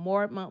bring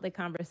more monthly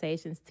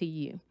conversations to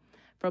you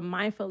from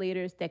mindful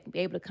leaders that can be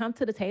able to come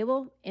to the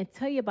table and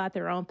tell you about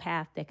their own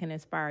path that can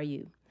inspire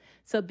you.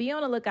 So be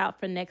on the lookout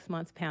for next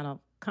month's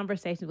panel,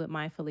 Conversations with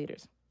Mindful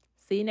Leaders.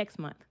 See you next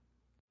month.